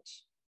fabulous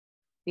coach.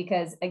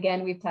 Because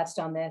again, we've touched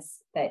on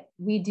this, that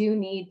we do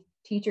need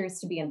teachers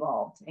to be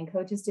involved and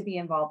coaches to be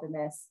involved in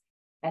this.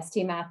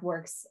 ST Math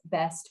works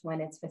best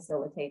when it's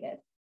facilitated.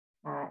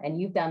 And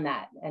you've done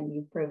that, and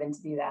you've proven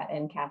to do that,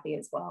 and Kathy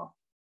as well.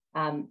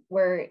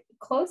 We're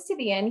close to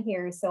the end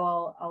here, so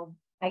I'll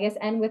I guess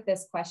end with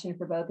this question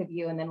for both of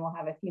you, and then we'll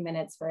have a few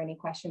minutes for any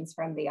questions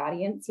from the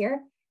audience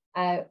here.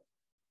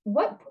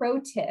 What pro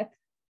tip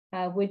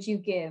would you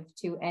give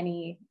to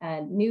any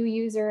new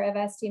user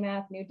of ST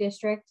Math, new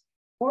district,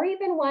 or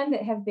even one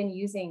that have been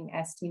using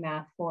ST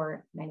Math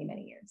for many,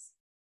 many years?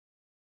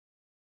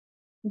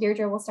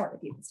 Deirdre, we'll start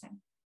with you this time.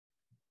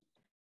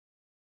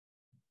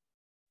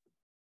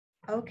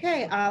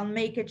 Okay, I'll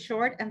make it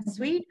short and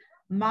sweet.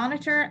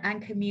 Monitor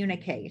and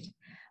communicate.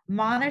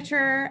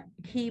 Monitor,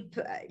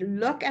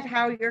 look at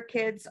how your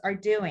kids are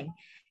doing.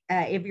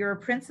 If you're a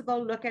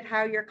principal, look at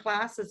how your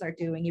classes are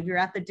doing. If you're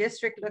at the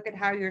district, look at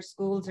how your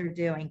schools are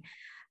doing.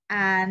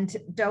 And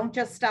don't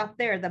just stop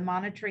there. The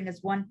monitoring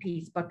is one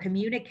piece, but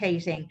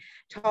communicating,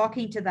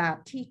 talking to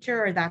that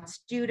teacher or that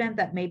student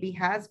that maybe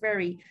has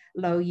very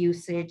low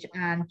usage,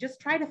 and just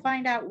try to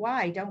find out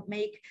why. Don't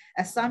make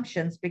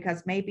assumptions,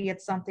 because maybe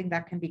it's something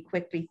that can be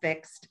quickly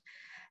fixed.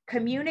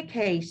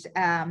 Communicate.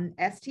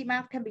 ST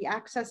Math can be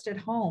accessed at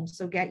home,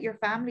 so get your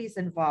families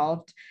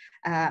involved.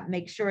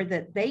 Make sure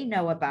that they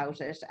know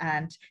about it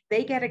and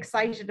they get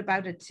excited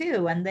about it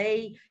too. And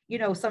they,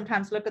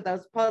 sometimes look at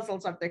those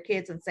puzzles of their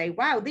kids and say,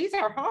 wow, these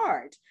are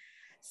hard.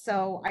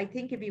 So I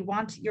think if you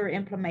want your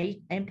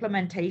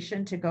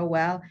implementation to go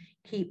well,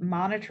 keep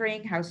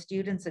monitoring how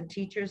students and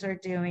teachers are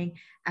doing,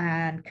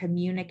 and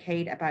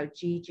communicate about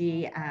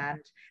Gigi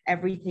and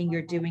everything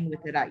you're doing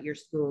with it at your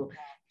school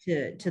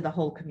to the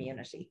whole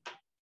community.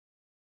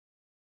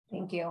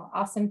 Thank you.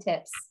 Awesome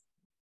tips.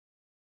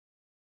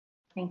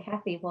 And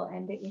Kathy, we'll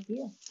end it with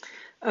you.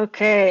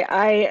 Okay,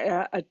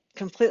 I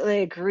completely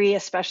agree,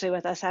 especially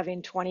with us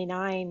having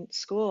 29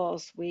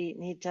 schools. We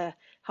need to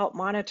help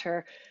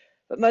monitor.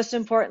 But most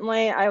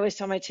importantly, I always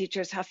tell my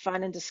teachers, have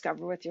fun and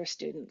discover with your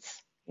students.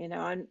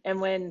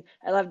 And when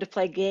I love to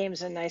play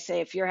games, and I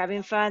say, if you're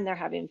having fun, they're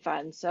having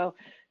fun. So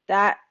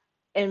that,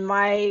 in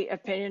my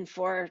opinion,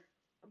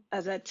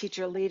 as a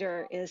teacher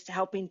leader, is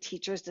helping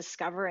teachers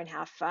discover and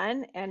have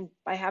fun. And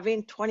by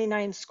having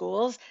 29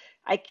 schools,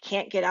 I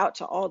can't get out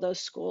to all those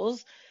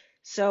schools.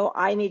 So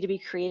I need to be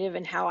creative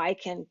in how I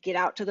can get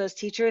out to those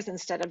teachers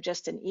instead of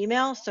just an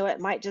email. So it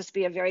might just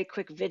be a very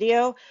quick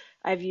video.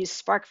 I've used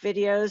Spark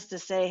videos to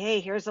say, hey,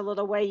 here's a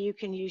little way you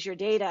can use your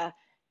data,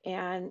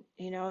 and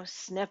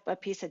snip a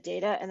piece of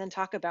data and then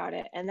talk about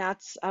it. And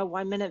that's a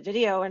 1-minute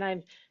video, and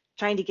I'm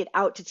trying to get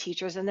out to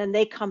teachers, and then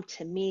they come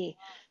to me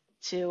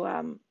to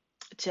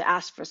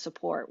ask for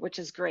support, which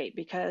is great,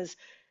 because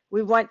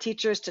we want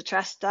teachers to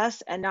trust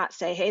us and not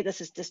say, hey,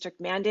 this is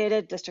district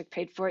mandated, district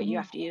paid for it, you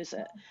have to use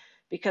it,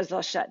 because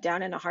they'll shut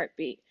down in a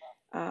heartbeat.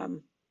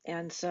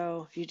 And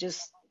so you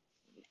just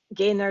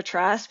gain their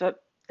trust, but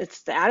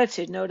it's the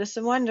attitude, notice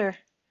and wonder,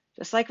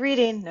 just like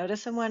reading,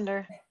 notice and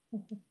wonder.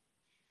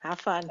 Have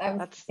fun.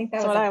 I think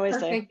that was a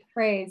perfect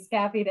phrase,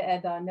 Kathy, to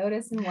end on.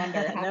 Notice and wonder.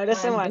 Have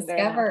notice fun, and wonder.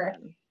 Discover.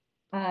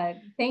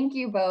 Thank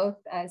you both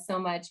so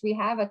much. We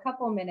have a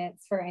couple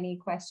minutes for any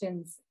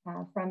questions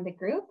from the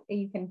group.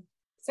 You can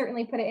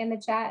certainly put it in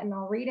the chat and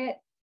I'll read it.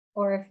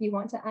 Or if you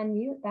want to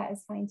unmute, that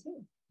is fine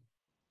too.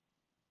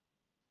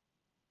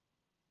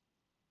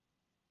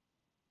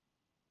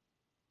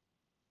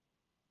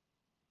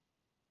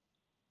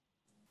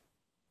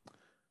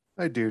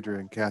 Hi, Deirdre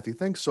and Kathy.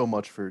 Thanks so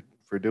much for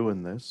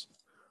doing this.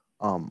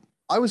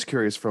 I was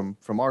curious from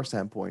our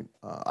standpoint.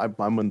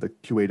 I'm in the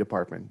QA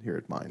department here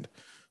at Mind.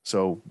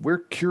 So we're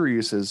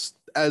curious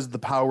as the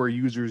power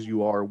users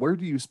you are, where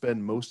do you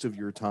spend most of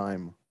your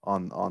time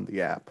on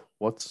the app?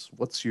 What's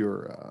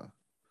your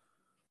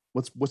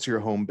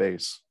home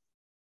base?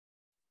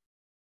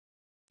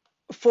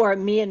 For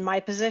me in my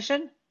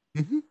position,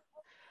 Mm-hmm.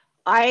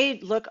 I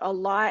look a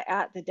lot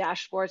at the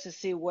dashboard to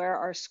see where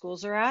our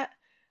schools are at.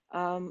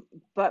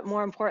 But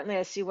more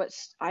importantly,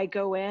 I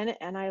go in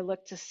and I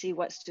look to see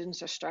what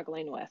students are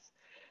struggling with.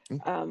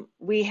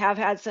 We have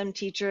had some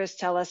teachers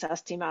tell us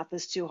ST Math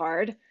is too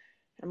hard.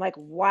 I'm like,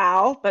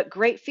 wow, but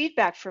great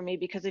feedback for me,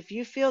 because if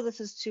you feel this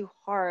is too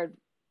hard,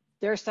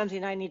 there's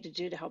something I need to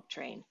do to help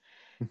train.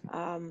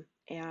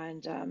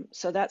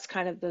 So that's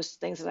kind of those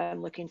things that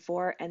I'm looking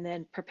for. And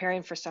then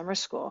preparing for summer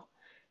school.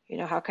 You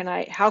know, how can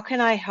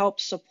I help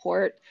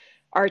support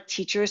our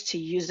teachers to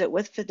use it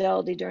with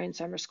fidelity during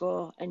summer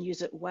school and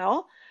use it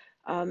well?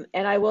 And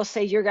I will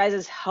say your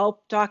guys'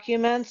 help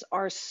documents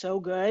are so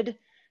good.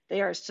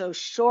 They are so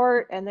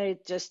short, and I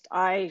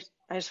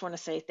just want to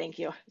say thank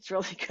you. It's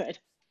really good.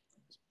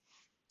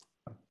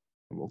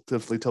 We'll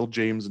definitely tell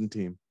James and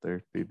team.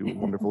 They do a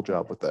wonderful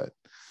job with that.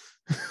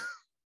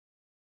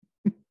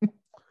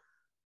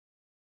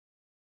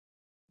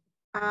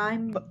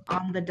 I'm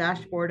on the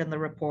dashboard and the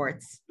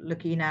reports,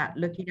 looking at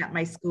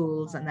my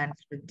schools and then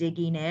sort of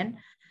digging in,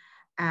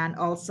 and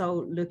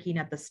also looking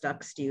at the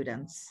stuck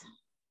students.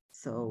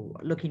 So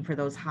looking for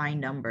those high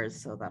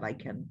numbers so that I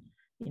can,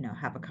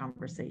 have a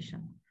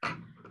conversation.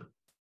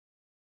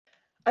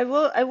 I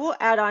will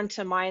add on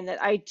to mine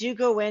that I do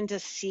go in to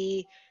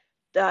see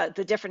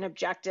the different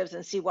objectives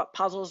and see what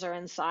puzzles are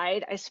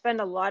inside. I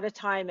spend a lot of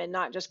time and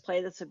not just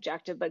play this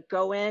objective, but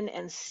go in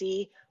and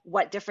see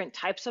what different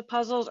types of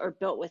puzzles are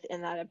built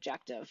within that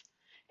objective,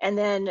 and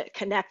then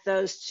connect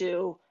those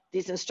to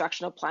these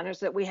instructional planners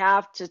that we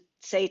have to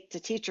say to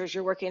teachers,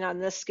 you're working on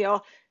this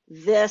skill,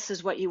 this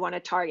is what you want to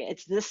target.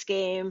 It's this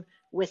game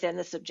within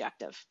this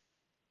objective.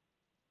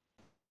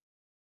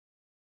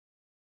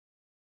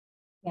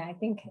 Yeah, I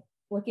think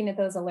looking at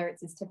those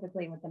alerts is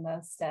typically what the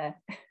most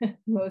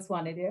most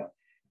want to do.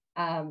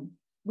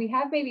 We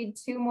have maybe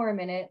 2 more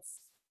minutes.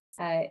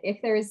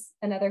 If there's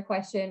another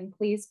question,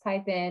 please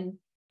pipe in.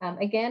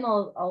 Again,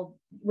 I'll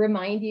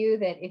remind you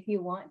that if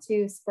you want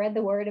to spread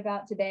the word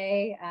about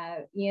today,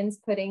 Ian's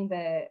putting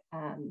the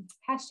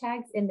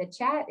hashtags in the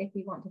chat if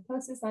you want to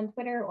post this on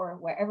Twitter or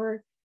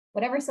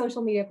whatever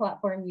social media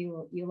platform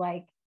you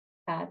like.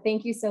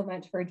 Thank you so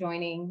much for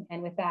joining.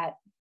 And with that,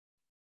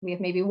 we have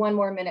maybe 1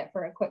 more minute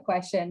for a quick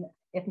question.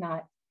 If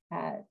not,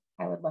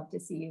 I would love to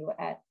see you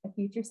at a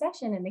future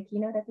session and the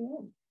keynote at the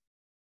end.